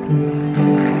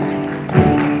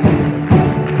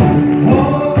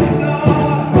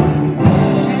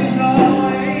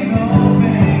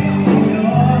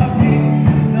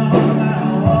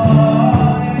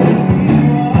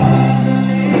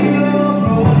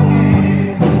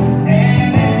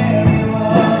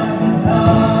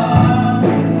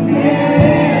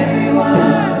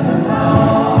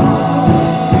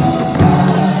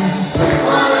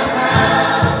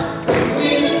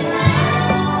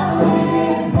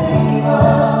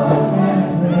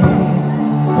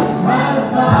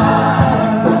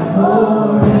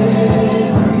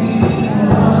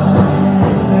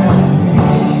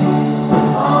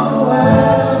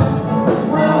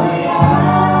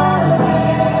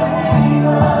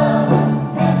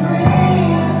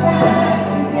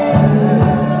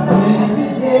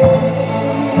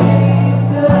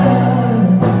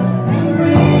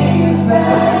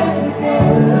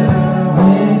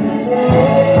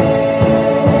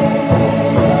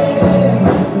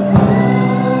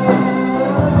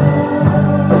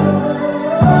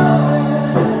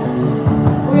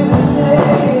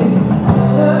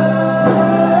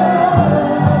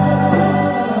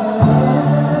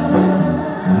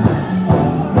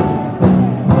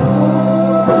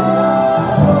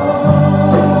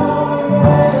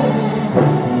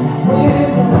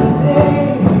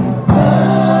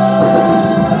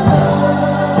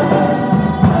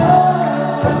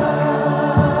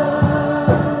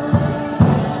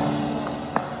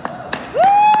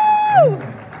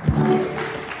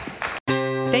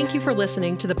 Thank you for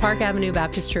listening to the Park Avenue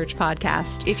Baptist Church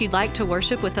podcast. If you'd like to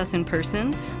worship with us in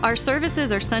person, our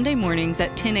services are Sunday mornings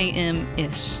at 10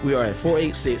 a.m.-ish. We are at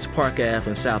 486 Park Ave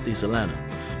in Southeast Atlanta,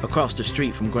 across the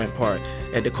street from Grant Park,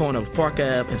 at the corner of Park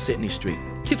Ave and Sydney Street.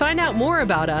 To find out more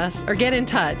about us or get in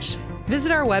touch,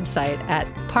 visit our website at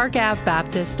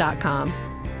parkavebaptist.com.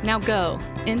 Now go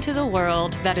into the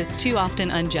world that is too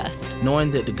often unjust, knowing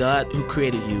that the God who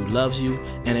created you loves you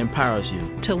and empowers you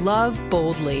to love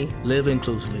boldly, live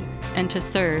inclusively, and to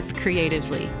serve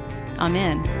creatively.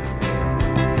 Amen.